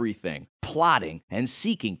everything, plotting and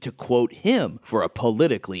seeking to quote him for a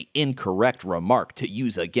politically incorrect remark to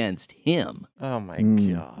use against him. Oh my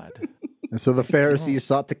God. And so the Pharisees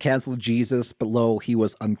sought to cancel Jesus, but lo, he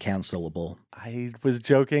was uncancelable. I was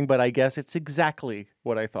joking, but I guess it's exactly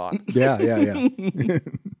what I thought. Yeah.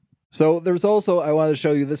 So there's also, I want to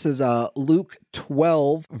show you, this is Luke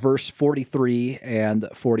 12, verse 43 and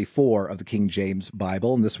 44 of the King James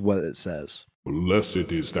Bible, and this is what it says.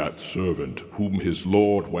 Blessed is that servant whom his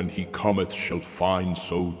Lord when he cometh shall find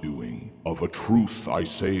so doing. Of a truth I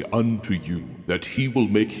say unto you, that he will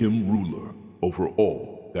make him ruler over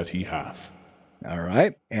all that he hath. All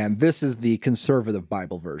right, and this is the conservative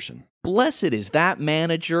Bible version. Blessed is that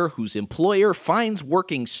manager whose employer finds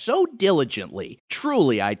working so diligently.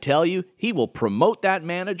 Truly, I tell you, he will promote that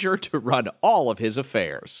manager to run all of his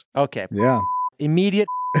affairs. Okay. Yeah. Immediate.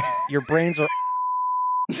 Your brains are.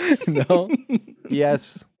 No?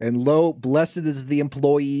 Yes. And lo, blessed is the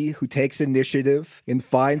employee who takes initiative and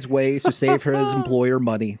finds ways to save his employer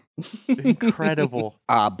money. Incredible.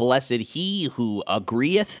 Blessed he who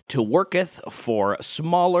agreeth to worketh for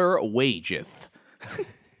smaller wageth.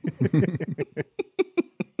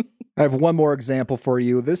 I have one more example for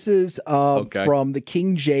you. This is from the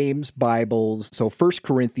King James Bibles. So 1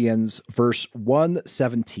 Corinthians verse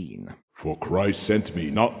 1:17. For Christ sent me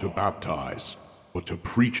not to baptize, but to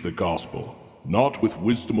preach the gospel, not with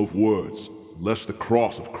wisdom of words, lest the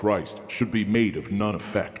cross of Christ should be made of none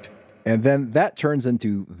effect. And then that turns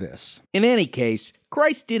into this. In any case,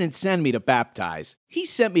 Christ didn't send me to baptize. He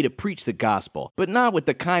sent me to preach the gospel, but not with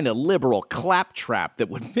the kind of liberal claptrap that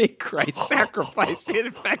would make Christ's sacrifice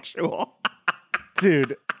ineffectual.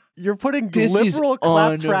 Dude, you're putting This liberal is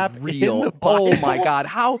claptrap unreal. in the Bible. Oh my God,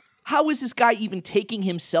 how is this guy even taking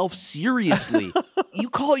himself seriously? You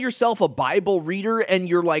call yourself a Bible reader and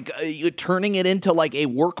you're like you're turning it into like a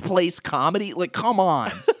workplace comedy? Like, come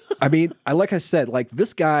on. I mean, like I said, like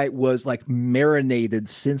this guy was like marinated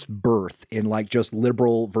since birth in like just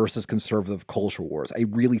liberal versus conservative culture wars. I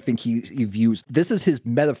really think he views, this is his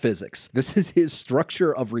metaphysics. This is his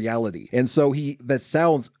structure of reality. And so that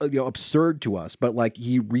sounds, absurd to us, but like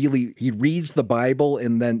he reads the Bible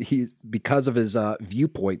and then because of his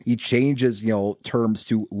viewpoint, he changes, terms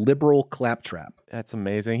to liberal claptrap. That's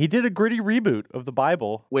amazing. He did a gritty reboot of the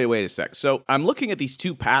Bible. Wait a sec. So I'm looking at these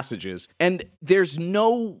two passages, and there's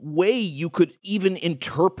no way you could even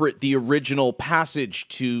interpret the original passage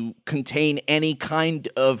to contain any kind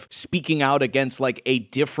of speaking out against like a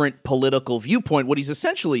different political viewpoint. What he's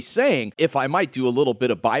essentially saying, if I might do a little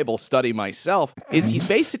bit of Bible study myself, is he's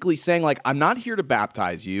basically saying like, I'm not here to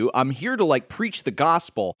baptize you. I'm here to like preach the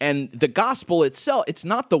gospel. And the gospel itself, it's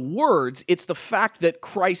not the words, it's the fact that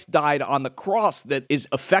Christ died on the cross that is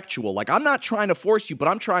effectual. Like, I'm not trying to force you, but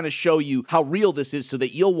I'm trying to show you how real this is so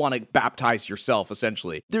that you'll want to baptize yourself,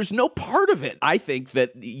 essentially. There's no part of it, I think,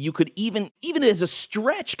 that you could even as a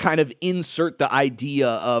stretch kind of insert the idea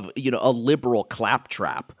of, a liberal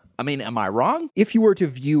claptrap. I mean, am I wrong? If you were to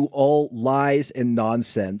view all lies and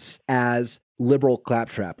nonsense as liberal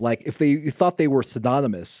claptrap, like if you thought they were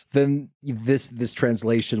synonymous, then this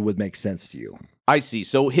translation would make sense to you. I see.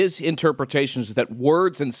 So his interpretation is that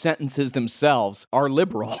words and sentences themselves are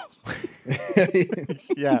liberal.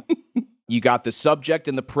 Yeah. You got the subject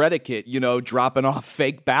and the predicate, dropping off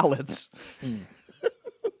fake ballots.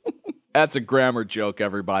 That's a grammar joke,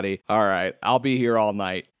 everybody. All right. I'll be here all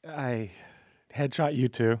night. I headshot you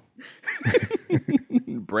too.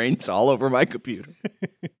 Brains all over my computer.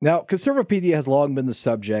 Now, Conservapedia has long been the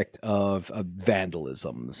subject of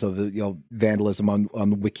vandalism. So vandalism on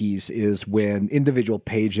wikis is when individual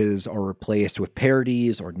pages are replaced with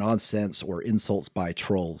parodies or nonsense or insults by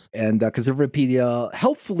trolls. And Conservapedia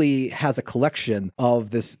helpfully has a collection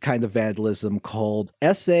of this kind of vandalism called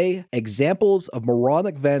Essay Examples of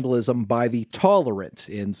Moronic Vandalism by the Tolerant,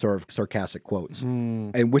 in sort of sarcastic quotes.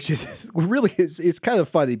 And which is really is kind of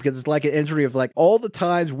funny because it's like an entry of like all the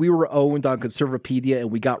times we were owned on Conservapedia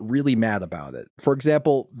and we got really mad about it. For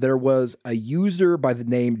example, there was a user by the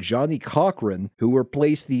name Johnny Cochran who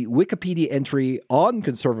replaced the Wikipedia entry on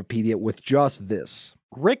Conservapedia with just this.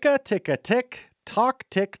 Ricka ticka tick. Talk,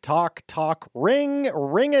 tick, talk, ring,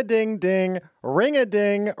 ring-a-ding-ding,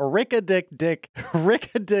 ring-a-ding, rick-a-dick-dick,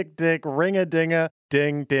 rick-a-dick-dick, ring-a-dinga,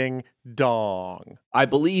 ding-ding-dong. I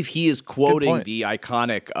believe he is quoting the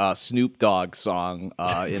iconic Snoop Dogg song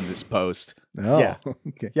in this post. Oh, yeah.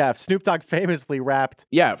 Okay. Yeah, Snoop Dogg famously rapped.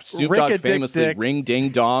 Yeah, Snoop Dogg famously dick. ring ding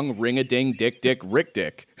dong, ring a ding dick dick rick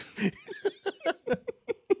dick.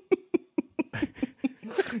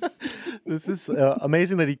 This is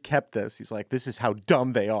amazing that he kept this. He's like, this is how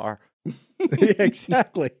dumb they are. Yeah,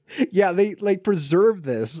 exactly. Yeah, they preserved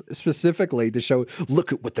this specifically to show,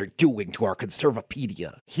 look at what they're doing to our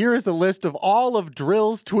Conservapedia. Here is a list of all of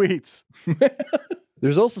Drill's tweets.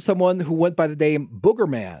 There's also someone who went by the name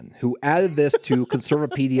Boogerman who added this to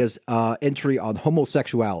Conservapedia's entry on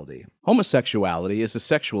homosexuality. Homosexuality is a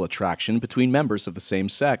sexual attraction between members of the same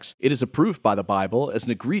sex. It is approved by the Bible as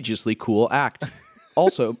an egregiously cool act.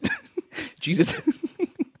 Also, Jesus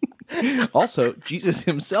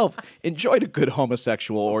himself enjoyed a good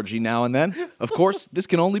homosexual orgy now and then. Of course, this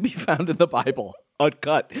can only be found in the Bible.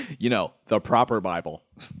 Uncut, the proper Bible.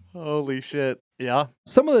 Holy shit. Yeah.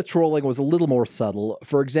 Some of the trolling was a little more subtle.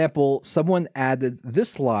 For example, someone added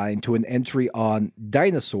this line to an entry on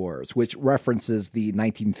dinosaurs, which references the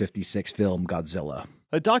 1956 film Godzilla.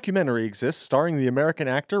 A documentary exists starring the American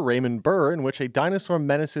actor Raymond Burr in which a dinosaur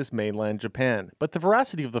menaces mainland Japan, but the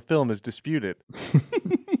veracity of the film is disputed.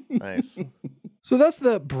 Nice. So that's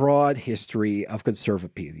the broad history of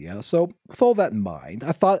Conservapedia. So with all that in mind,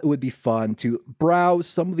 I thought it would be fun to browse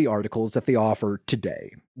some of the articles that they offer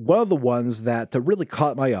today. One of the ones that really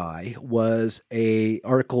caught my eye was an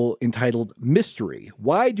article entitled Mystery: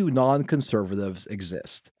 Why Do Non-Conservatives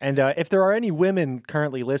Exist? And if there are any women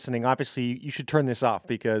currently listening, obviously you should turn this off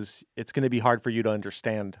because it's going to be hard for you to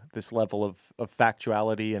understand this level of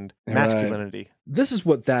factuality and masculinity. Right. This is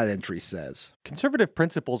what that entry says. Conservative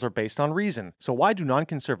principles are based on reason, so why do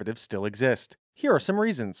non-conservatives still exist? Here are some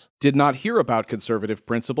reasons. Did not hear about conservative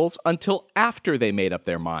principles until after they made up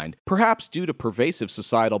their mind, perhaps due to pervasive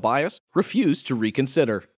societal bias, refused to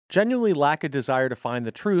reconsider. Genuinely lack a desire to find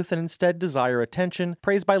the truth and instead desire attention,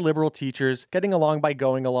 praised by liberal teachers, getting along by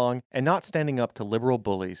going along, and not standing up to liberal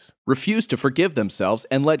bullies. Refuse to forgive themselves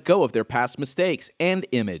and let go of their past mistakes and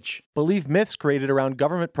image. Believe myths created around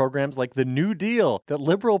government programs like the New Deal, that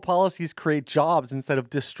liberal policies create jobs instead of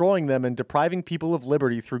destroying them and depriving people of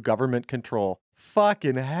liberty through government control.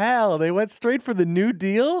 Fucking hell, they went straight for the New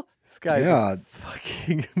Deal? This guy's a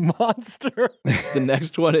fucking monster. The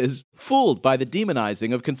next one is fooled by the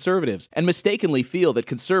demonizing of conservatives and mistakenly feel that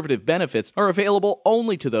conservative benefits are available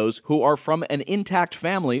only to those who are from an intact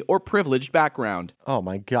family or privileged background. Oh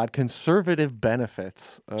my God, conservative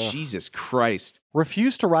benefits. Ugh. Jesus Christ.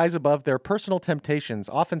 Refuse to rise above their personal temptations,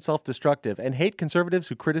 often self-destructive, and hate conservatives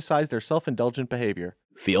who criticize their self-indulgent behavior.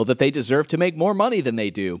 Feel that they deserve to make more money than they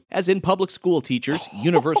do, as in public school teachers,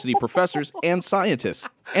 university professors, and scientists,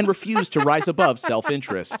 and refuse to rise above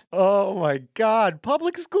self-interest. Oh my God,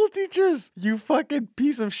 public school teachers, you fucking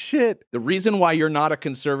piece of shit. The reason why you're not a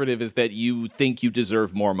conservative is that you think you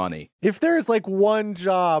deserve more money. If there is like one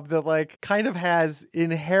job that like kind of has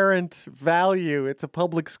inherent value, it's a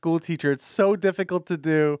public school teacher. It's so difficult to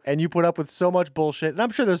do, and you put up with so much bullshit. And I'm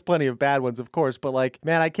sure there's plenty of bad ones, of course, but like,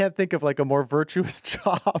 man, I can't think of like a more virtuous job.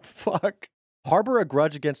 Fuck. Harbor a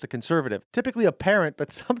grudge against a conservative, typically a parent,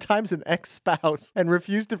 but sometimes an ex-spouse, and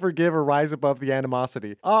refuse to forgive or rise above the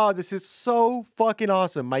animosity. Oh, this is so fucking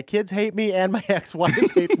awesome. My kids hate me and my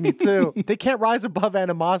ex-wife hates me too. They can't rise above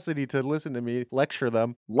animosity to listen to me lecture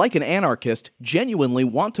them. Like an anarchist, genuinely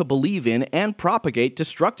want to believe in and propagate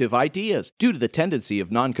destructive ideas. Due to the tendency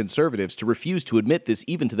of non-conservatives to refuse to admit this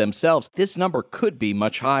even to themselves, this number could be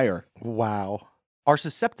much higher. Wow. Are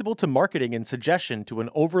susceptible to marketing and suggestion to an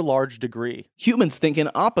overlarge degree. Humans think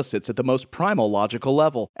in opposites at the most primal logical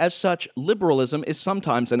level. As such, liberalism is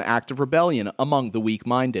sometimes an act of rebellion among the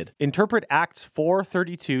weak-minded. Interpret Acts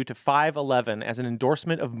 4:32 to 5:11 as an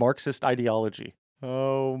endorsement of Marxist ideology.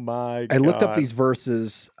 Oh my God. I looked up these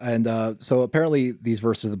verses, and so apparently these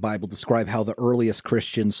verses of the Bible describe how the earliest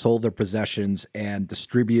Christians sold their possessions and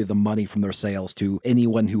distributed the money from their sales to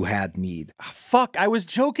anyone who had need. Fuck, I was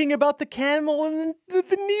joking about the camel and the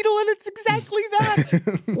needle, and it's exactly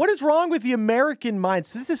that. What is wrong with the American mind?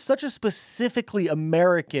 So this is such a specifically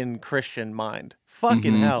American Christian mind.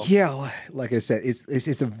 Fucking hell. Yeah, like I said,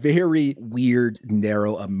 it's a very weird,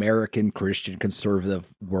 narrow American Christian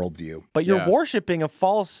conservative worldview. But you're worshiping a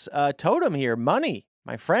false totem here, money.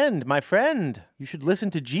 My friend, you should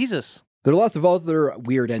listen to Jesus. There are lots of other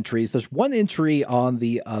weird entries. There's one entry on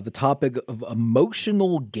the topic of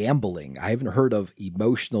emotional gambling. I haven't heard of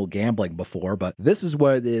emotional gambling before, but this is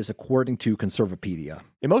what it is according to Conservapedia.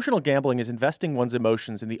 Emotional gambling is investing one's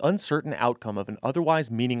emotions in the uncertain outcome of an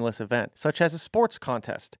otherwise meaningless event, such as a sports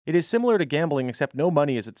contest. It is similar to gambling, except no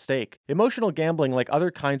money is at stake. Emotional gambling, like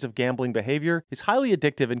other kinds of gambling behavior, is highly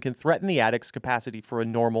addictive and can threaten the addict's capacity for a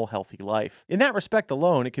normal, healthy life. In that respect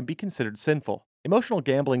alone, it can be considered sinful. Emotional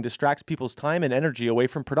gambling distracts people's time and energy away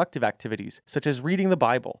from productive activities, such as reading the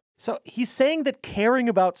Bible. So he's saying that caring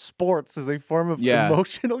about sports is a form of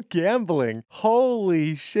emotional gambling.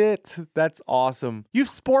 Holy shit, that's awesome. You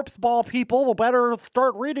sports ball people will better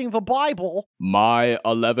start reading the Bible. My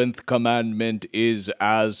 11th commandment is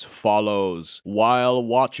as follows. While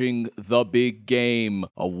watching the big game,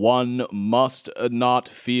 one must not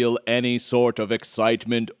feel any sort of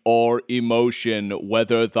excitement or emotion,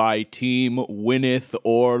 whether thy team winneth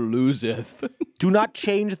or loseth. Do not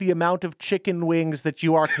change the amount of chicken wings that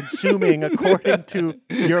you are consuming according to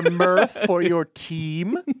your mirth for your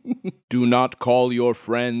team. Do not call your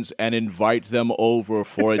friends and invite them over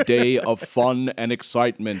for a day of fun and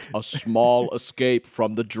excitement, a small escape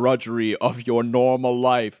from the drudgery of your normal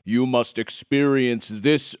life. You must experience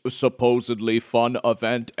this supposedly fun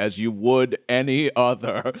event as you would any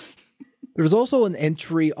other. There's also an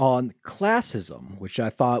entry on classism, which I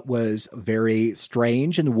thought was very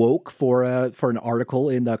strange and woke for an article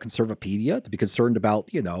in Conservapedia to be concerned about,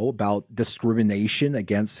 about discrimination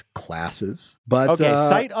against classes. But okay,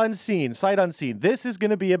 sight unseen. This is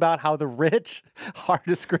going to be about how the rich are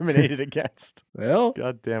discriminated against. Well,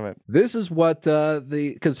 God damn it. This is what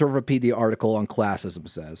the Conservapedia article on classism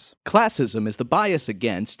says. Classism is the bias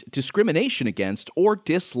against, discrimination against, or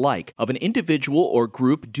dislike of an individual or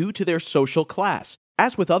group due to their social class.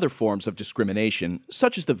 As with other forms of discrimination,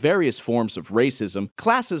 such as the various forms of racism,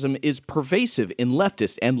 classism is pervasive in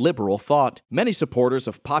leftist and liberal thought. Many supporters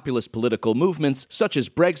of populist political movements, such as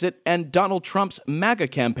Brexit and Donald Trump's MAGA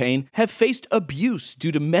campaign, have faced abuse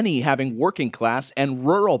due to many having working class and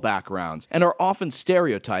rural backgrounds, and are often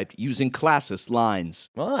stereotyped using classist lines.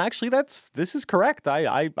 Well, actually, this is correct.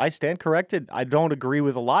 I stand corrected. I don't agree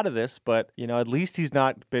with a lot of this, but, at least he's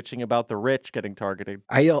not bitching about the rich getting targeted.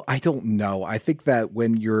 I don't know. I think that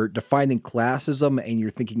when you're defining classism and you're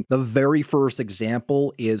thinking the very first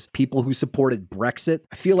example is people who supported Brexit,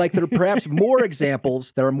 I feel like there are perhaps more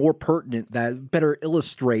examples that are more pertinent that better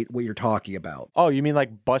illustrate what you're talking about. Oh, you mean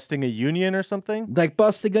like busting a union or something? Like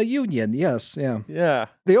busting a union, yes, yeah. Yeah.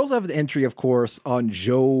 They also have an entry, of course, on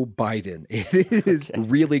Joe Biden. It is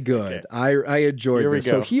really good. Okay. I enjoyed this.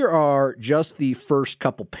 So here are just the first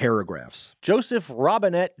couple paragraphs. Joseph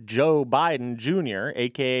Robinette Joe Biden Jr.,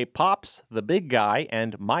 a.k.a. Pops, the big guy,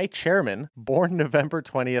 and my chairman, born November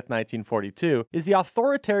 20th, 1942, is the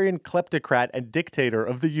authoritarian kleptocrat and dictator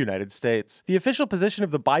of the United States. The official position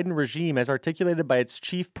of the Biden regime, as articulated by its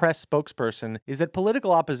chief press spokesperson, is that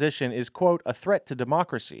political opposition is, quote, a threat to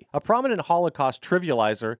democracy. A prominent Holocaust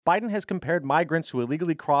trivializer, Biden has compared migrants who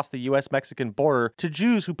illegally crossed the U.S.-Mexican border to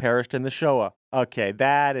Jews who perished in the Shoah. Okay,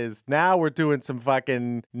 now we're doing some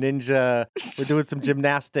fucking ninja, we're doing some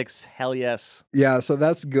gymnastics, hell yes. Yeah, so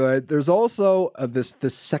that's good. There's also this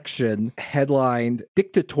section headlined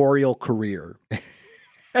Dictatorial Career.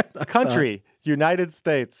 Country, United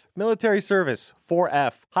States. Military service,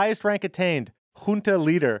 4F. Highest rank attained, junta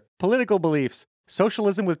leader. Political beliefs,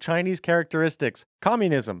 socialism with Chinese characteristics.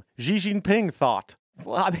 Communism, Xi Jinping thought.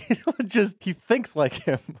 Well, I mean, he thinks like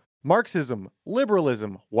him. Marxism,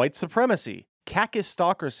 liberalism, white supremacy.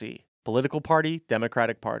 Kakistocracy. Political party,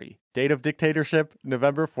 Democratic Party. Date of dictatorship,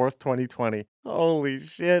 November 4th, 2020. Holy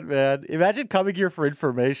shit, man. Imagine coming here for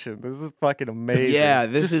information. This is fucking amazing. Yeah,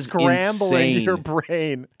 this Just is scrambling insane. your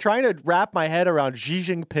brain. Trying to wrap my head around Xi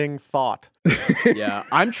Jinping thought. Yeah,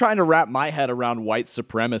 I'm trying to wrap my head around white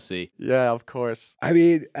supremacy. Yeah, of course. I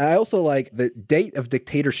mean, I also like the date of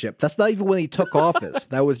dictatorship. That's not even when he took office.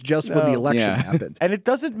 That was just when the election happened. And it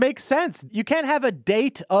doesn't make sense. You can't have a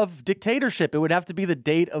date of dictatorship. It would have to be the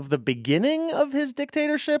date of the beginning of his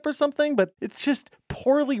dictatorship or something, but it's just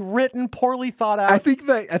poorly written, poorly thought out. I think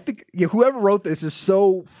whoever wrote this is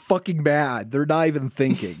so fucking mad. They're not even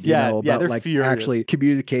thinking, about they're like furious. actually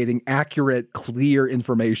communicating accurate, clear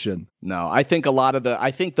information. No, I think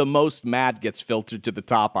the most mad gets filtered to the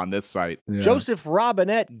top on this site. Yeah. Joseph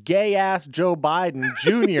Robinette, gay ass Joe Biden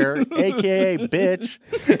Jr., aka bitch.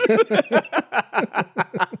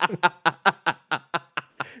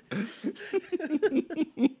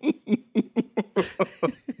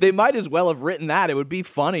 They might as well have written that. It would be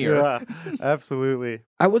funnier. Yeah, absolutely.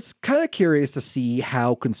 I was kind of curious to see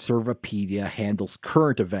how Conservapedia handles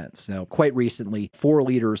current events. Now, quite recently, 4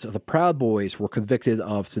 leaders of the Proud Boys were convicted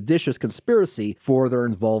of seditious conspiracy for their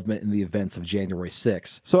involvement in the events of January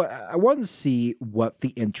 6th. So I wanted to see what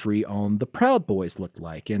the entry on the Proud Boys looked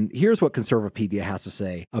like. And here's what Conservapedia has to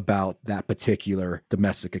say about that particular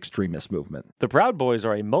domestic extremist movement. The Proud Boys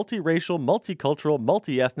are a multiracial, multicultural,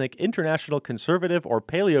 multi-ethnic, international conservative or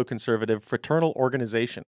paleoconservative fraternal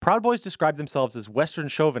organization. Proud Boys describe themselves as Western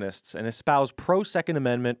chauvinists and espouse pro-Second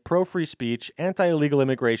Amendment, pro-free speech, anti-illegal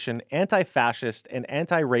immigration, anti-fascist, and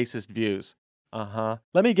anti-racist views.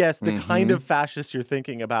 Let me guess, the kind of fascists you're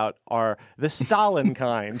thinking about are the Stalin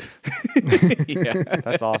kind. Yeah.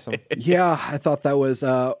 That's awesome. Yeah, I thought that was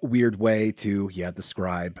a weird way to,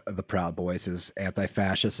 describe the Proud Boys as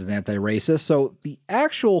anti-fascist and anti-racist. So the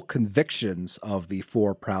actual convictions of the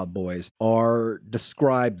 4 Proud Boys are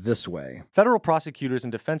described this way. Federal prosecutors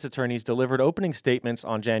and defense attorneys delivered opening statements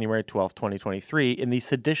on January 12, 2023 in the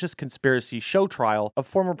seditious conspiracy show trial of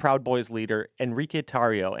former Proud Boys leader Enrique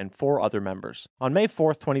Tarrio and 4 other members. On May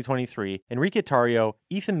 4th, 2023, Enrique Tarrio,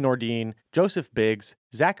 Ethan Nordine, Joseph Biggs,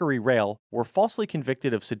 Zachary Rail were falsely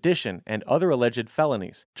convicted of sedition and other alleged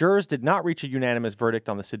felonies. Jurors did not reach a unanimous verdict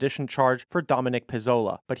on the sedition charge for Dominic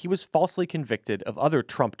Pizzola, but he was falsely convicted of other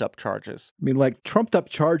trumped-up charges. I mean, like, trumped-up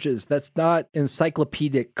charges, that's not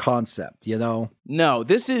encyclopedic concept, No,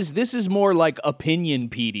 this is more like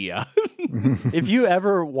Opinionpedia. If you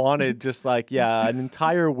ever wanted just an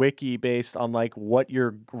entire wiki based on what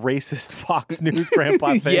your racist Fox News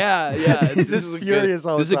grandpa thinks. Yeah. It's just furious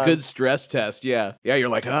all the time. This is a good stress test. Yeah, you're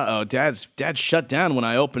like, Dad shut down when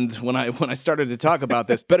I started to talk about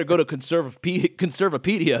this. Better go to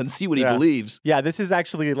Conservapedia and see what he believes. Yeah, this is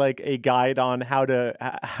actually a guide on how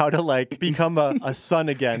to become a son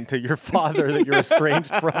again to your father that you're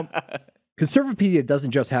estranged from. Conservapedia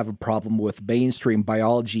doesn't just have a problem with mainstream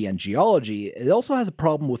biology and geology, it also has a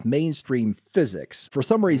problem with mainstream physics. For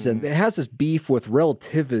some reason, it has this beef with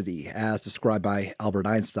relativity, as described by Albert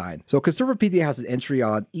Einstein. So Conservapedia has an entry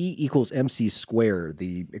on E equals mc squared,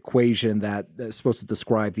 the equation that is supposed to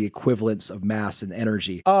describe the equivalence of mass and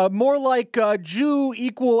energy. More like Jew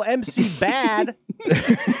equal MC bad.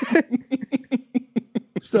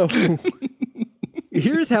 So...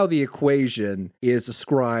 here's how the equation is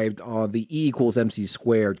described on the E equals mc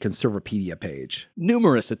squared Conservapedia page.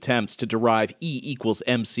 Numerous attempts to derive E equals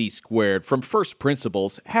mc squared from first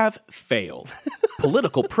principles have failed.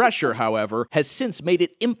 Political pressure, however, has since made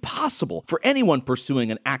it impossible for anyone pursuing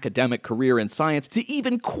an academic career in science to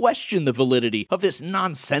even question the validity of this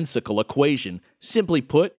nonsensical equation. Simply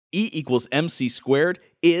put, E equals mc squared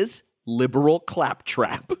is liberal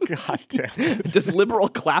claptrap. God damn it. Does liberal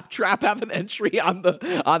claptrap have an entry on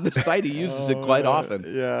the site? He uses it quite often.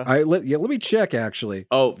 Yeah. Let me check, actually.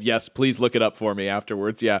 Oh, yes, please look it up for me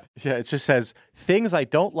afterwards, yeah. Yeah, it just says, things I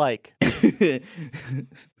don't like.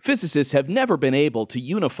 Physicists have never been able to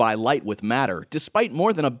unify light with matter, despite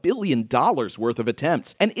more than $1 billion worth of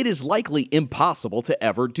attempts, and it is likely impossible to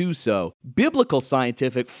ever do so. Biblical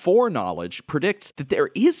scientific foreknowledge predicts that there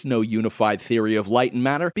is no unified theory of light and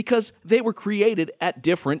matter because they were created at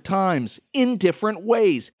different times, in different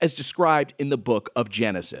ways, as described in the book of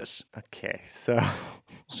Genesis. Okay, so...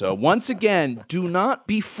 So once again, do not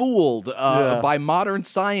be fooled by modern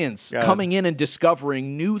science coming in and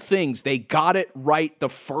discovering new things. They got it right the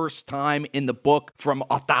first time in the book from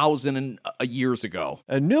 1,000 years ago.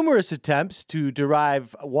 Numerous attempts to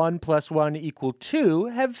derive 1 + 1 = 2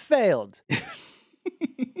 have failed.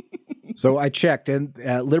 So I checked, and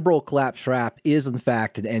liberal claptrap is, in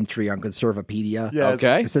fact, an entry on Conservapedia. Yes.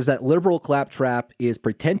 Okay. It says that liberal claptrap is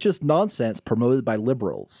pretentious nonsense promoted by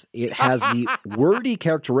liberals. It has the wordy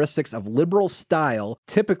characteristics of liberal style,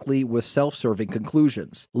 typically with self-serving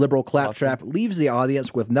conclusions. Liberal claptrap leaves the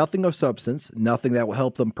audience with nothing of substance, nothing that will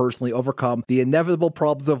help them personally overcome the inevitable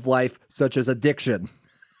problems of life, such as addiction.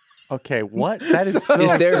 Okay, what? That is so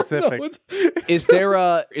specific. Is there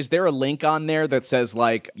a link on there that says,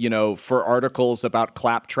 like, you know, for articles about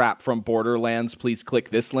claptrap from Borderlands, please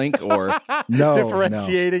click this link? Or No,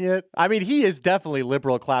 differentiating it? I mean, he is definitely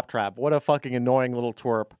liberal claptrap. What a fucking annoying little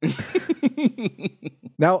twerp.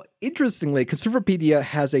 Now, interestingly, Conservapedia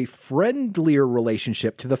has a friendlier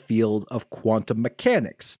relationship to the field of quantum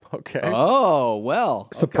mechanics. Okay. Oh, well.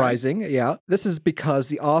 Surprising, yeah. This is because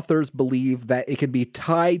the authors believe that it can be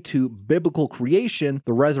tied to biblical creation,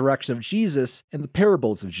 the resurrection of Jesus, and the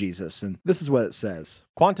parables of Jesus. And this is what it says.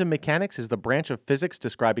 Quantum mechanics is the branch of physics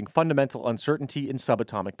describing fundamental uncertainty in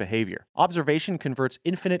subatomic behavior. Observation converts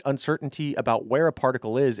infinite uncertainty about where a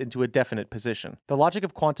particle is into a definite position. The logic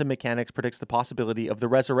of quantum mechanics predicts the possibility of the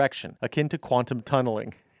resurrection, akin to quantum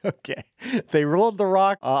tunneling. Okay. They rolled the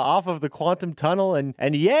rock off of the quantum tunnel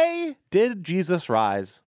and yay, did Jesus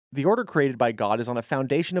rise. The order created by God is on a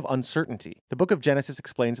foundation of uncertainty. The book of Genesis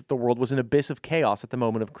explains that the world was an abyss of chaos at the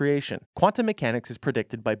moment of creation. Quantum mechanics is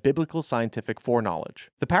predicted by biblical scientific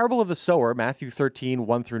foreknowledge. The parable of the sower, Matthew 13,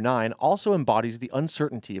 1-9, also embodies the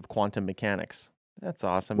uncertainty of quantum mechanics. That's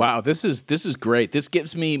awesome. Wow, this is great. This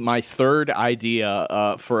gives me my third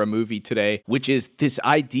idea for a movie today, which is this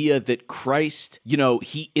idea that Christ,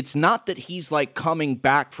 it's not that he's like coming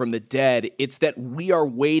back from the dead. It's that we are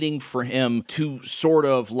waiting for him to sort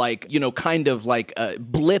of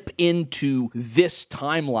blip into this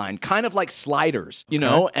timeline, kind of like sliders,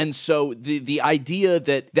 know? And so the idea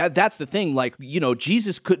that's the thing,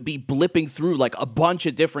 Jesus could be blipping through like a bunch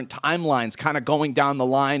of different timelines, kind of going down the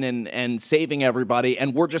line and saving everybody.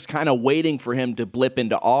 And we're just kind of waiting for him to blip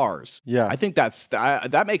into ours. Yeah. I think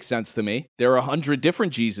that makes sense to me. There are 100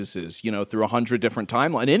 different Jesuses, through 100 different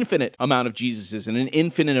timelines, an infinite amount of Jesuses and an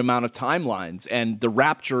infinite amount of timelines. And the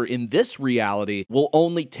rapture in this reality will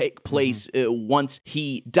only take place once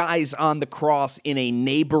he dies on the cross in a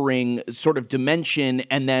neighboring sort of dimension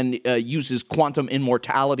and then uses quantum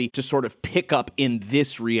immortality to sort of pick up in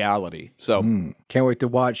this reality. So can't wait to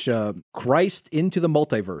watch Christ into the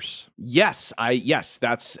Multiverse. Yes,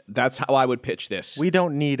 that's how I would pitch this. We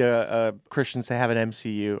don't need Christians to have an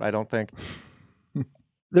MCU, I don't think.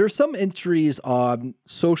 There are some entries on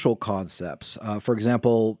social concepts. For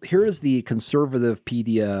example, here is the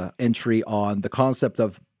Conservapedia entry on the concept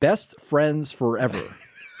of best friends forever.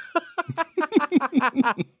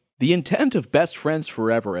 The intent of best friends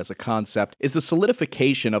forever as a concept is the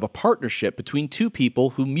solidification of a partnership between two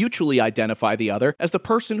people who mutually identify the other as the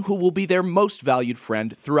person who will be their most valued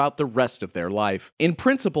friend throughout the rest of their life. In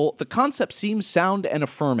principle, the concept seems sound and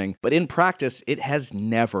affirming, but in practice, it has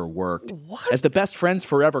never worked. What? As the best friends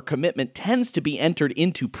forever commitment tends to be entered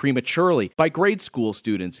into prematurely by grade school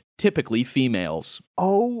students, typically females.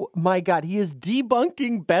 Oh my God, he is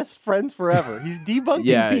debunking best friends forever. He's debunking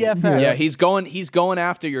BFF. Yeah, he's going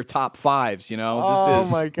after your top fives,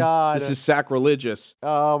 My God. This is sacrilegious.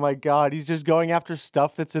 Oh my God, he's just going after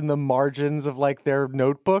stuff that's in the margins of like their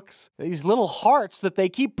notebooks. These little hearts that they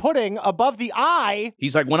keep putting above the I.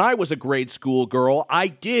 He's like, when I was a grade school girl, I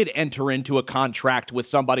did enter into a contract with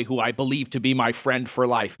somebody who I believed to be my friend for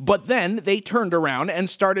life. But then they turned around and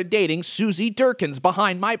started dating Susie Durkins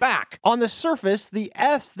behind my back. On the surface, the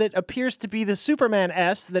S that appears to be the Superman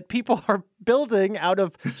S that people are building out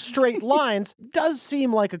of straight lines does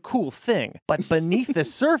seem like a cool thing. But beneath the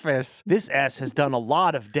surface, this S has done a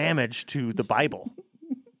lot of damage to the Bible.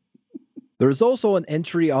 There's also an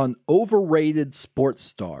entry on overrated sports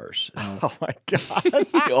stars. Oh my God.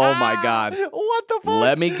 Oh my God. What the fuck?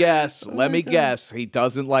 Let me guess. He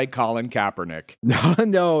doesn't like Colin Kaepernick.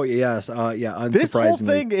 No, yes. Unsurprisingly. This whole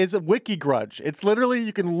thing is a wiki grudge. It's literally,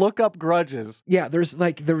 you can look up grudges. Yeah, there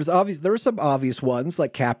were some obvious ones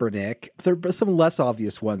like Kaepernick. There were some less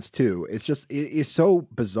obvious ones too. It's just, it's so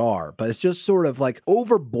bizarre, but it's just sort of like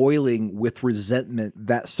overboiling with resentment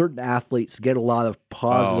that certain athletes get a lot of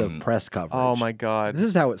positive press coverage. Oh my God. This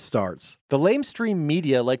is how it starts. The lamestream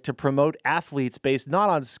media like to promote athletes based not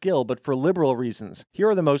on skill, but for liberal reasons. Here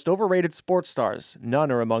are the most overrated sports stars. None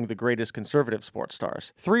are among the greatest conservative sports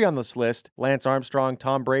stars. 3 on this list, Lance Armstrong,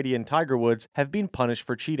 Tom Brady, and Tiger Woods, have been punished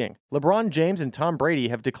for cheating. LeBron James and Tom Brady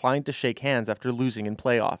have declined to shake hands after losing in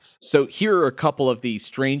playoffs. So here are a couple of the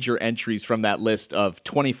stranger entries from that list of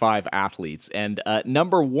 25 athletes. And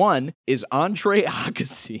number 1 is Andre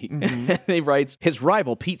Agassi. He writes, his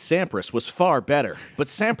rival Pete Sampras was far better, but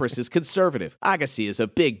Sampras is conservative. Agassi is a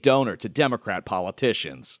big donor to Democrat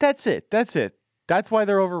politicians. That's it. That's why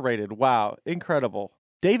they're overrated. Wow. Incredible.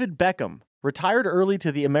 David Beckham retired early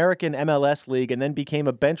to the American MLS League and then became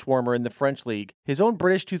a bench warmer in the French League. His own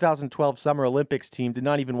British 2012 Summer Olympics team did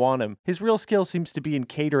not even want him. His real skill seems to be in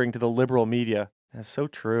catering to the liberal media. That's so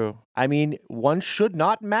true. I mean, one should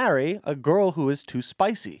not marry a girl who is too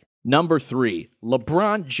spicy. Number 3,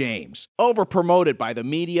 LeBron James. Overpromoted by the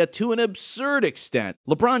media to an absurd extent.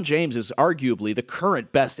 LeBron James is arguably the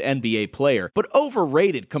current best NBA player, but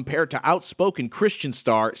overrated compared to outspoken Christian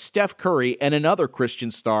star Steph Curry and another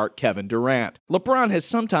Christian star, Kevin Durant. LeBron has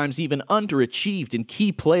sometimes even underachieved in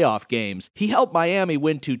key playoff games. He helped Miami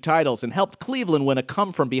win 2 titles and helped Cleveland win a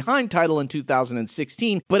come-from-behind title in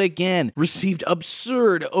 2016, but again, received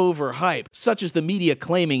absurd overhype, such as the media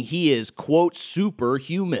claiming he is, quote,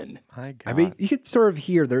 superhuman. I mean, you could sort of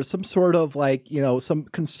hear there's some sort of some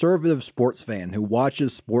conservative sports fan who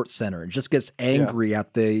watches Sports Center and just gets angry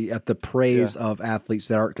at the praise of athletes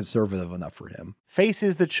that aren't conservative enough for him.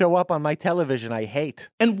 Faces that show up on my television I hate.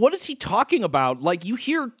 And what is he talking about? Like, you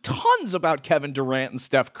hear tons about Kevin Durant and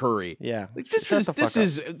Steph Curry. Yeah. Like,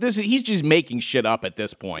 he's just making shit up at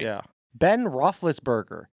this point. Yeah. Ben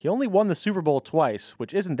Roethlisberger. He only won the Super Bowl twice,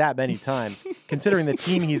 which isn't that many times, considering the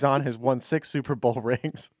team he's on has won 6 Super Bowl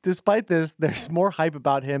rings. Despite this, there's more hype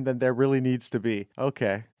about him than there really needs to be.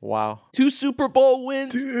 Okay. Wow. 2 Super Bowl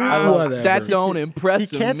wins? That don't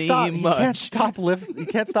impress me much. He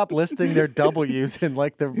can't stop listing their W's and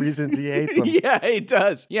the reasons he hates them. Yeah, he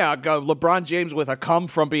does. Yeah, LeBron James with a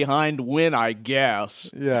come-from-behind win, I guess.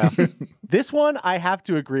 Yeah. This one I have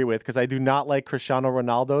to agree with because I do not like Cristiano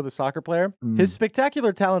Ronaldo, the soccer player. His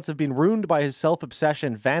spectacular talents have been ruined by his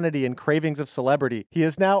self-obsession, vanity, and cravings of celebrity. He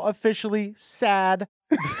is now officially sad,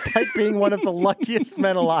 despite being one of the luckiest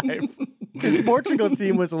men alive. His Portugal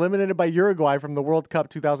team was eliminated by Uruguay from the World Cup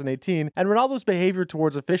 2018, and Ronaldo's behavior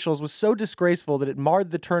towards officials was so disgraceful that it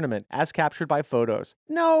marred the tournament, as captured by photos.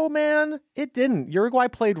 No, man, it didn't. Uruguay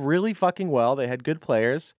played really fucking well. They had good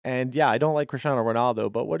players. And yeah, I don't like Cristiano Ronaldo,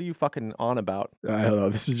 but what are you fucking on about? I don't know.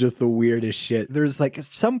 This is just the weirdest shit. There's at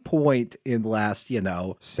some point in the last,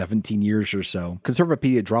 17 years or so,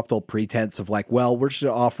 Conservapedia dropped all pretense of we're just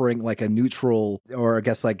offering a neutral, or I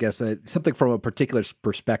guess something from a particular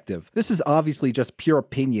perspective. This is obviously just pure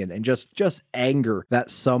opinion and just anger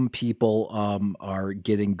that some people are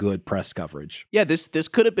getting good press coverage. Yeah, this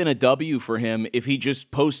could have been a W for him if he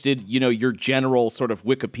just posted, your general sort of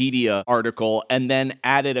Wikipedia article and then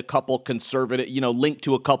added a couple conservative, linked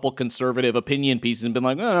to a couple conservative opinion pieces and been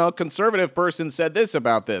like, oh, no, a conservative person said this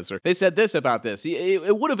about this, or they said this about this.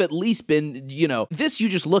 It would have at least been, this you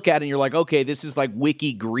just look at and you're like, okay, this is like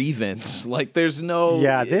wiki grievance. There's no...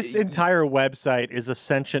 Yeah, this entire website is a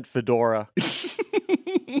sentient fedora.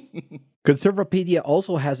 Conservapedia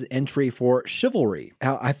also has an entry for chivalry.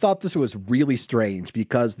 Now, I thought this was really strange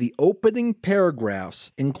because the opening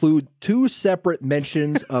paragraphs include 2 separate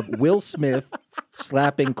mentions of Will Smith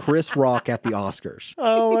slapping Chris Rock at the Oscars.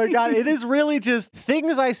 Oh my God, it is really just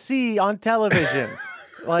things I see on television.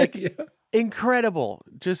 Incredible,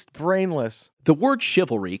 just brainless. The word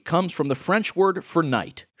chivalry comes from the French word for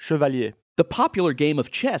knight. Chevalier. The popular game of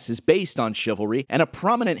chess is based on chivalry, and a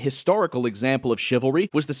prominent historical example of chivalry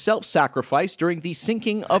was the self-sacrifice during the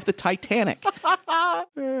sinking of the Titanic.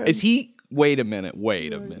 Wait a minute.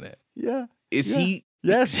 Yeah. Is he...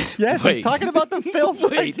 Yes, he's talking about the film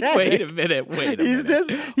Titanic. Wait a minute.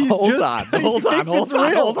 Hold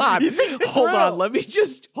on. Let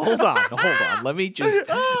me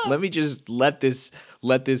just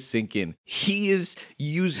let this sink in. He is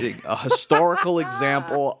using a historical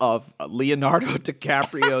example of Leonardo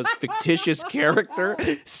DiCaprio's fictitious character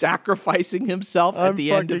sacrificing himself at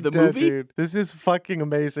the end of the movie. Dude. This is fucking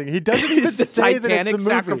amazing. He doesn't even the say Titanic that it's the movie.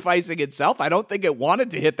 Sacrificing itself. I don't think it wanted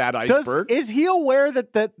to hit that iceberg. Is he aware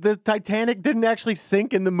that the Titanic didn't actually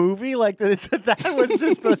sink in the movie? That was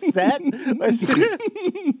just a set? I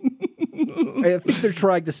think they're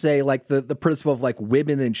trying to say the principle of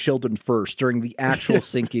women and children first during the actual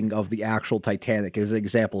sinking of the actual Titanic is an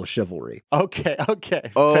example of chivalry. Okay.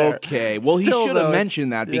 Fair. Well, he should have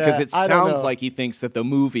mentioned that because it sounds like he thinks that the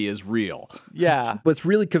movie is real. Yeah. What's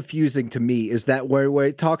really confusing to me is that where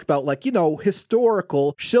I talk about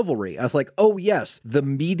historical chivalry, I was like, oh yes, the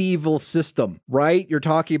medieval system, right? You're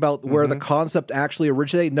talking about where the concept actually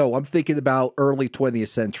originated. No, I'm thinking about early 20th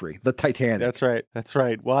century, the Titanic. That's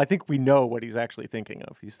right. Well, I think we know what he's actually thinking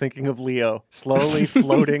of. He's thinking of Leo slowly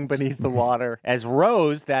floating beneath the water as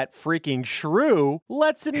Rose, that freaking shrew,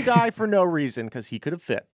 lets him die for no reason because he could have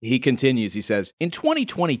fit. He continues, he says, in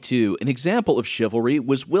 2022, an example of chivalry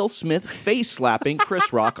was Will Smith face-slapping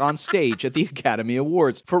Chris Rock on stage at the Academy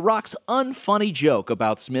Awards for Rock's unfunny joke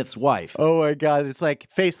about Smith's wife. Oh my God, it's like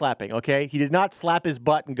face-slapping, okay? He did not slap his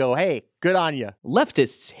butt and go, hey, Good on you.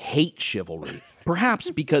 Leftists hate chivalry,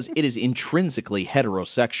 perhaps because it is intrinsically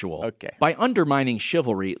heterosexual. Okay. By undermining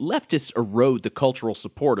chivalry, leftists erode the cultural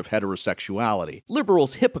support of heterosexuality.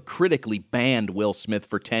 Liberals hypocritically banned Will Smith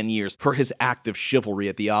for 10 years for his act of chivalry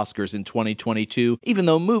at the Oscars in 2022, even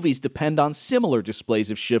though movies depend on similar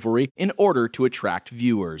displays of chivalry in order to attract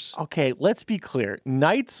viewers. Okay, let's be clear.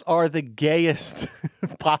 Knights are the gayest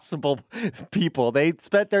possible people. They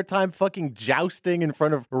spent their time fucking jousting in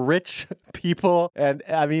front of rich people, and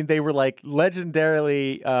I mean, they were like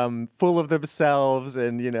legendarily full of themselves,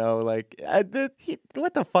 and you know, like what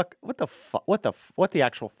the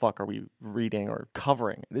actual fuck are we reading or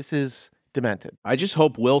covering? This is demented. I just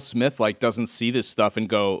hope Will Smith doesn't see this stuff and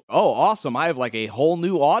go, oh, awesome, I have a whole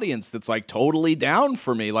new audience that's totally down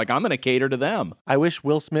for me. I'm gonna cater to them. I wish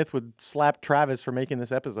Will Smith would slap Travis for making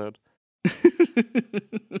this episode.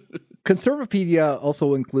 Conservapedia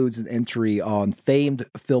also includes an entry on famed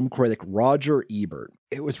film critic Roger Ebert.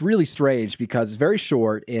 It was really strange because it's very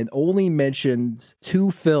short and only mentions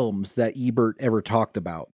 2 films that Ebert ever talked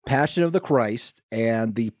about. Passion of the Christ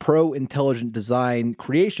and the pro-intelligent design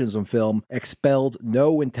creationism film Expelled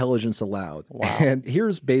No Intelligence Allowed. Wow. And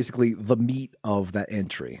here's basically the meat of that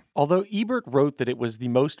entry. Although Ebert wrote that it was the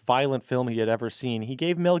most violent film he had ever seen, he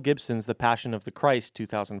gave Mel Gibson's The Passion of the Christ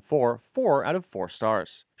 2004 4 out of 4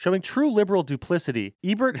 stars. Showing true liberal duplicity,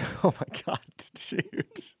 Ebert... Oh my god,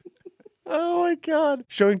 dude. Oh my god.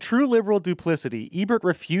 Showing true liberal duplicity, Ebert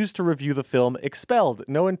refused to review the film Expelled,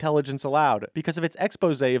 No Intelligence Allowed, because of its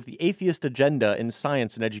expose of the atheist agenda in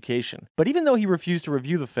science and education. But even though he refused to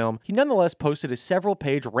review the film, he nonetheless posted a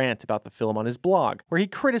several-page rant about the film on his blog, where he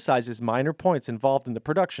criticizes minor points involved in the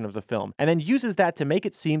production of the film, and then uses that to make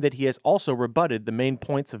it seem that he has also rebutted the main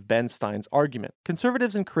points of Ben Stein's argument.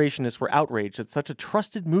 Conservatives and creationists were outraged that such a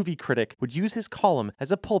trusted movie critic would use his column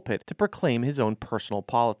as a pulpit to proclaim his own personal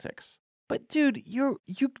politics. But dude, you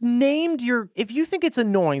named your... If you think it's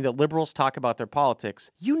annoying that liberals talk about their politics,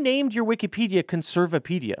 you named your Wikipedia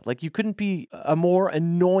Conservapedia. You couldn't be a more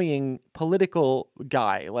annoying political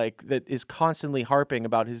guy, that is constantly harping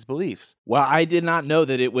about his beliefs. Well, I did not know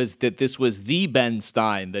that this was the Ben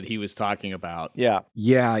Stein that he was talking about. Yeah.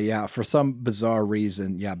 Yeah. For some bizarre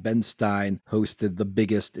reason, Ben Stein hosted the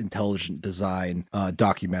biggest intelligent design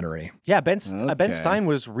documentary. Yeah, Ben Stein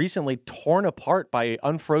was recently torn apart by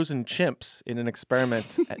unfrozen chimps in an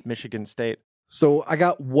experiment at Michigan State. So I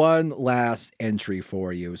got one last entry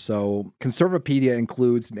for you. So Conservapedia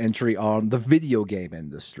includes an entry on the video game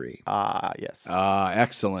industry. Yes.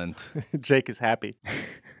 Excellent. Jake is happy.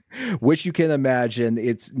 Which you can imagine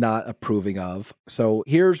it's not approving of. So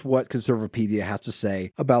here's what Conservapedia has to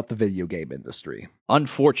say about the video game industry.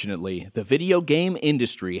 Unfortunately, the video game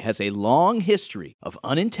industry has a long history of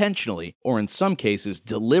unintentionally, or in some cases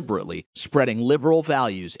deliberately, spreading liberal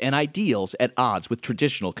values and ideals at odds with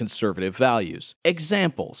traditional conservative values.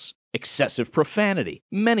 Examples: excessive profanity,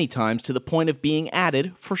 many times to the point of being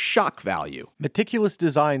added for shock value. Meticulous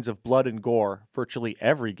designs of blood and gore, virtually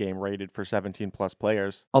every game rated for 17+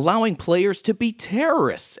 players. Allowing players to be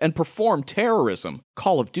terrorists and perform terrorism.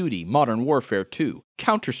 Call of Duty, Modern Warfare 2,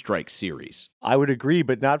 Counter-Strike series. I would agree,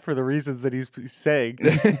 but not for the reasons that he's saying.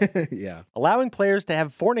 Yeah. Allowing players to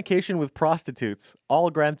have fornication with prostitutes. All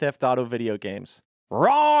Grand Theft Auto video games.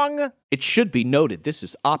 Wrong! It should be noted this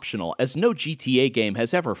is optional, as no GTA game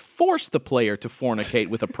has ever forced the player to fornicate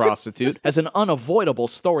with a prostitute as an unavoidable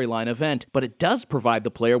storyline event, but it does provide the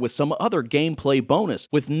player with some other gameplay bonus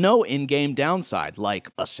with no in-game downside, like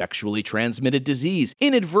a sexually transmitted disease,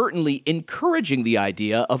 inadvertently encouraging the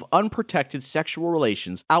idea of unprotected sexual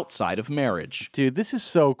relations outside of marriage. Dude, this is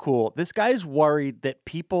so cool. This guy's worried that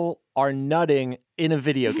people are nutting in a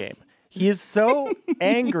video game. He is so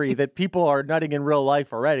angry that people are nutting in real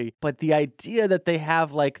life already, but the idea that they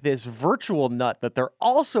have this virtual nut that they're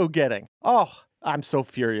also getting, I'm so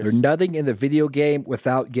furious. They're nutting in the video game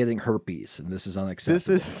without getting herpes, and this is unacceptable. This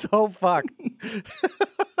is so fucked.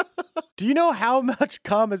 Do you know how much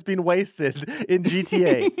cum has been wasted in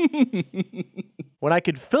GTA? When I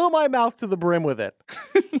could fill my mouth to the brim with it.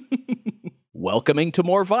 Welcoming to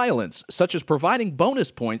more violence, such as providing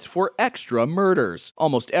bonus points for extra murders.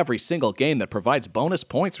 Almost every single game that provides bonus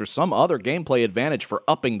points or some other gameplay advantage for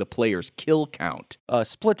upping the player's kill count.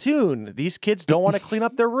 Splatoon. These kids don't want to clean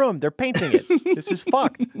up their room. They're painting it. This is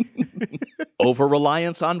fucked.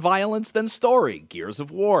 Over-reliance on violence than story, Gears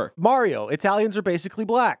of War. Mario, Italians are basically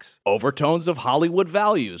blacks. Overtones of Hollywood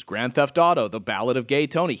values, Grand Theft Auto, The Ballad of Gay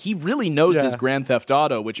Tony. He really knows his Grand Theft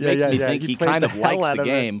Auto, which makes me think he kind of likes the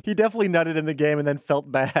game. He definitely nutted in the game and then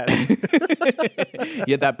felt bad.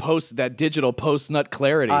 He had that digital post-nut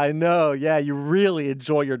clarity. I know, yeah, you really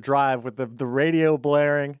enjoy your drive with the radio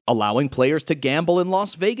blaring. Allowing players to gamble in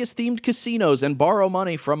Las Vegas-themed casinos and borrow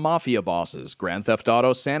money from mafia bosses, Grand Theft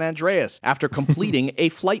Auto San Andreas, after completing a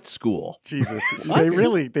flight school. Jesus, they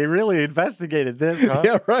really investigated this, huh?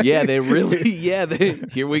 Yeah, right. Yeah, they really,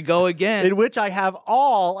 here we go again. In which I have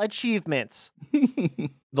all achievements.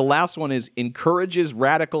 The last one is encourages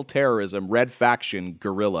radical terrorism, Red Faction,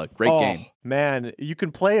 Guerrilla. Great game. Man, you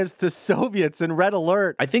can play as the Soviets in Red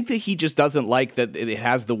Alert. I think that he just doesn't like that it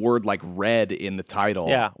has the word like red in the title.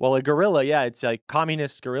 Yeah, well, a guerrilla, it's like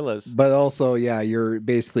communist guerrillas. But also, you're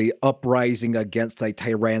basically uprising against a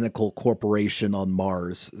tyrannical corporation on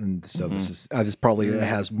Mars. And so this probably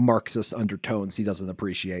has Marxist undertones he doesn't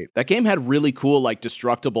appreciate. That game had really cool, like,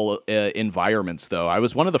 destructible environments, though. I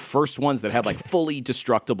was one of the first ones that had, like, fully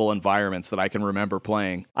destructible environments that I can remember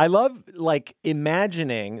playing. I love, like,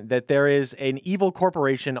 imagining that there is an evil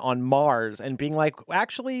corporation on Mars and being like,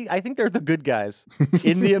 actually, I think they're the good guys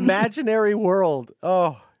in the imaginary world.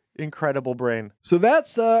 Oh, incredible brain. So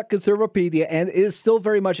that's Conservapedia, and it is still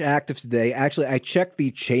very much active today. Actually, I checked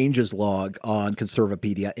the changes log on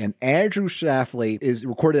Conservapedia, and Andrew Schlafly is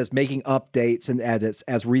recorded as making updates and edits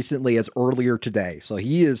as recently as earlier today. So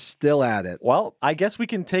he is still at it. Well, I guess we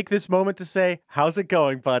can take this moment to say, how's it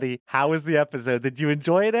going, buddy? How was the episode? Did you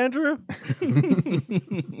enjoy it, Andrew?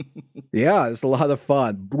 Yeah, it's a lot of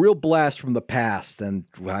fun. Real blast from the past, and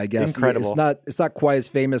I guess incredible. It's not quite as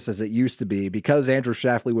famous as it used to be because Andrew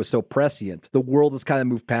Schlafly was so prescient. The world has kind of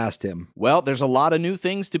moved past him. Well, there's a lot of new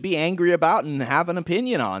things to be angry about and have an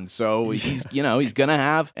opinion on. So he's he's gonna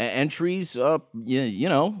have entries for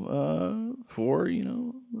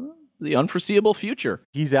the unforeseeable future.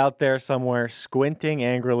 He's out there somewhere squinting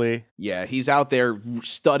angrily. Yeah, he's out there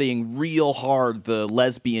studying real hard the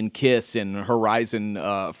lesbian kiss in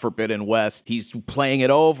Horizon Forbidden West. He's playing it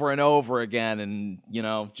over and over again and,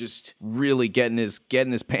 just really getting his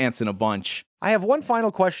pants in a bunch. I have one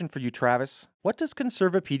final question for you, Travis. What does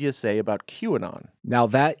Conservapedia say about QAnon? Now,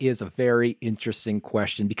 that is a very interesting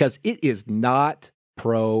question because it is not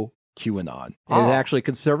pro QAnon. It's actually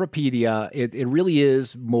Conservapedia. It really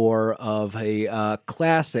is more of a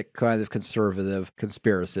classic kind of conservative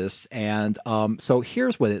conspiracist. And so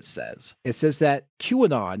here's what it says. It says that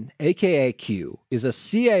QAnon, aka Q, is a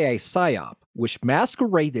CIA psyop which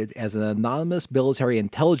masqueraded as an anonymous military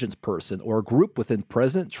intelligence person or a group within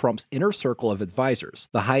President Trump's inner circle of advisors.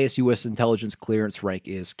 The highest U.S. intelligence clearance rank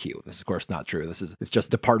is Q. This is, of course, not true. It's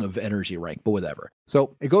just Department of Energy rank, but whatever.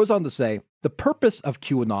 So it goes on to say, the purpose of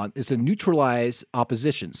QAnon is to neutralize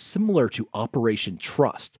opposition, similar to Operation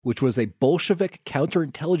Trust, which was a Bolshevik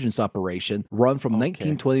counterintelligence operation run from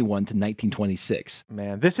 1921 to 1926.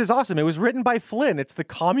 Man, this is awesome. It was written by Flynn. It's the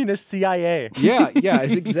communist CIA. Yeah,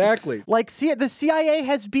 it's exactly. The CIA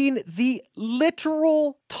has been the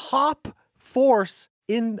literal top force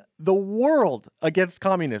in the world against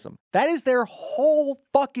communism. That is their whole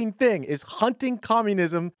fucking thing, is hunting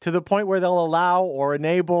communism to the point where they'll allow or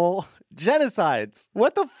enable genocides.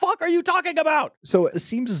 What the fuck are you talking about? So it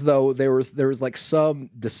seems as though there was like some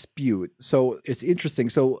dispute. So it's interesting.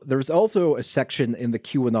 So there's also a section in the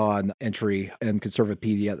QAnon entry in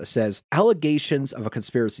Conservapedia that says allegations of a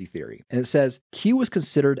conspiracy theory. And it says Q was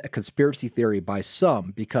considered a conspiracy theory by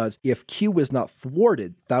some because if Q was not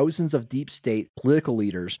thwarted, thousands of deep state political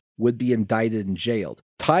leaders would be indicted and jailed.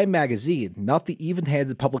 Time magazine, not the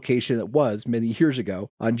even-handed publication it was many years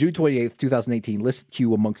ago, on June 28th, 2018, listed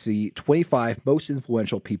Q amongst the 25 most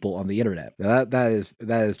influential people on the internet. Now, that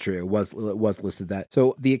is true. It was listed that.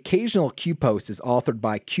 So the occasional Q post is authored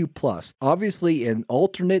by Q+, obviously an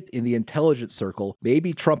alternate in the intelligence circle,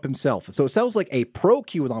 maybe Trump himself. So it sounds like a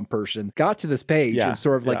pro-QAnon person got to this page and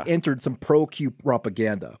sort of entered some pro-Q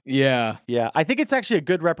propaganda. Yeah. Yeah, I think it's actually a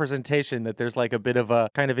good representation that there's like a bit of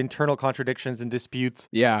a kind of internal contradictions and disputes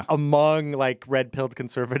among like red-pilled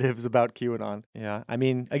conservatives about QAnon. Yeah. I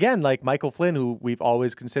mean, again, like Michael Flynn, who we've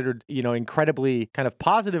always considered, incredibly kind of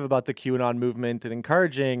positive about the QAnon movement and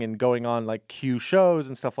encouraging and going on like Q shows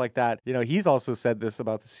and stuff like that. He's also said this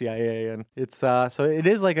about the CIA, and it's so it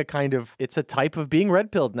is like it's a type of being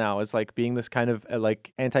red-pilled now, is like being this kind of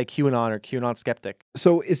like anti-QAnon or QAnon skeptic.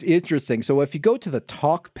 So it's interesting. So if you go to the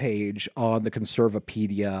talk page on the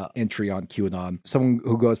Conservapedia entry on QAnon, someone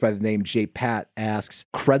who goes by the name J. Pat asks,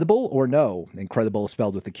 credible or no? And credible is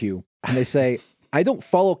spelled with a Q. And they say, I don't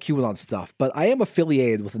follow QAnon stuff, but I am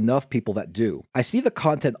affiliated with enough people that do. I see the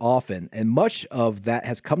content often, and much of that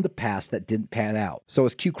has come to pass that didn't pan out. So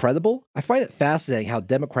is Q credible? I find it fascinating how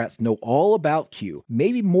Democrats know all about Q,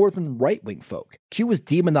 maybe more than right-wing folk. Q is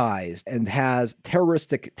demonized and has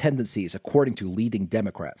terroristic tendencies according to leading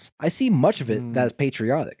Democrats. I see much of it that is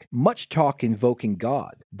patriotic, much talk invoking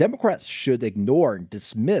God. Democrats should ignore and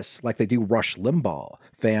dismiss, like they do Rush Limbaugh,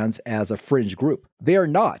 fans as a fringe group. They are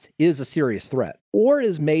not. It is a serious threat. Or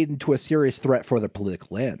is made into a serious threat for their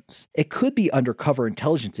political ends. It could be undercover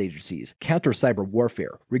intelligence agencies, counter cyber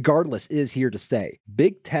warfare. Regardless, it is here to stay.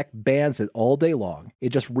 Big tech bans it all day long. It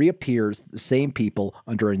just reappears the same people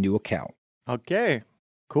under a new account. Okay,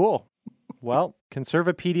 cool. Well,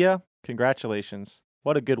 Conservapedia, congratulations.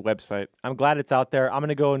 What a good website. I'm glad it's out there. I'm going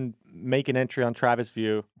to go and make an entry on Travis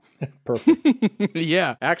View. Perfect.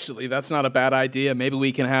 Yeah, actually, that's not a bad idea. Maybe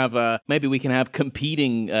we can have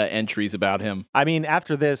competing entries about him. I mean,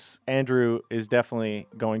 after this, Andrew is definitely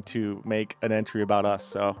going to make an entry about us,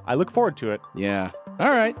 so I look forward to it. Yeah. All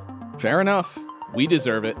right. Fair enough. We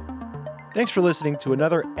deserve it. Thanks for listening to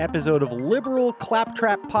another episode of Liberal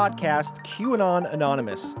Claptrap Podcast, QAnon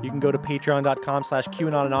Anonymous. You can go to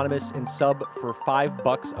patreon.com/QAnon Anonymous and sub for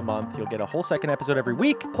 $5 a month. You'll get a whole second episode every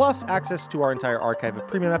week, plus access to our entire archive of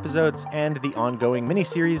premium episodes and the ongoing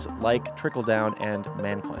miniseries like Trickle Down and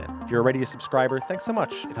Man Clan. If you're already a subscriber, thanks so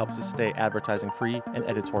much. It helps us stay advertising free and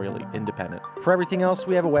editorially independent. For everything else,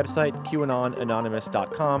 we have a website,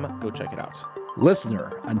 QAnonanonymous.com. Go check it out.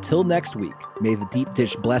 Listener, until next week, may the deep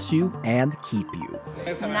dish bless you and keep you.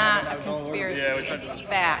 It's not a conspiracy, it's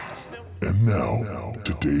fact. And now,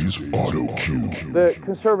 today's auto cue. The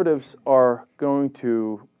conservatives are going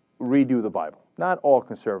to redo the Bible. Not all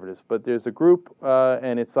conservatives, but there's a group,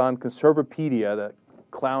 and it's on Conservapedia, that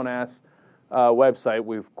clown-ass website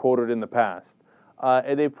we've quoted in the past.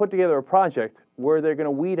 And they've put together a project where they're going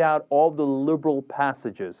to weed out all the liberal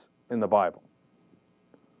passages in the Bible.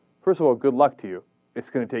 First of all, good luck to you.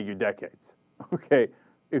 It's going to take you decades. Okay,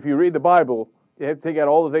 if you read the Bible, you have to take out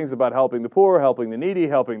all the things about helping the poor, helping the needy,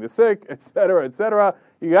 helping the sick, etc., etc.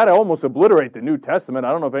 You got to almost obliterate the New Testament.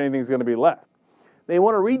 I don't know if anything's going to be left. They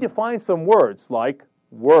want to redefine some words like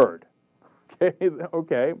word.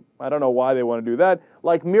 Okay, I don't know why they want to do that.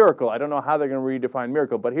 Like miracle. I don't know how they're going to redefine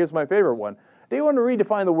miracle, but here's my favorite one. They want to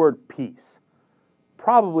redefine the word peace,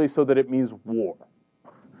 probably so that it means war.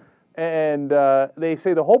 And they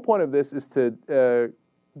say the whole point of this is to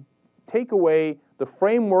take away the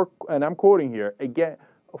framework, and I'm quoting here, again,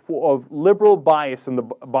 of liberal bias in the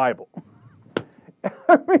Bible.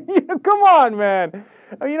 I mean, come on, man.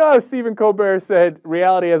 I mean, you know how Stephen Colbert said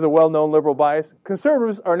reality has a well-known liberal bias?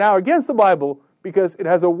 Conservatives are now against the Bible because it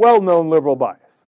has a well-known liberal bias.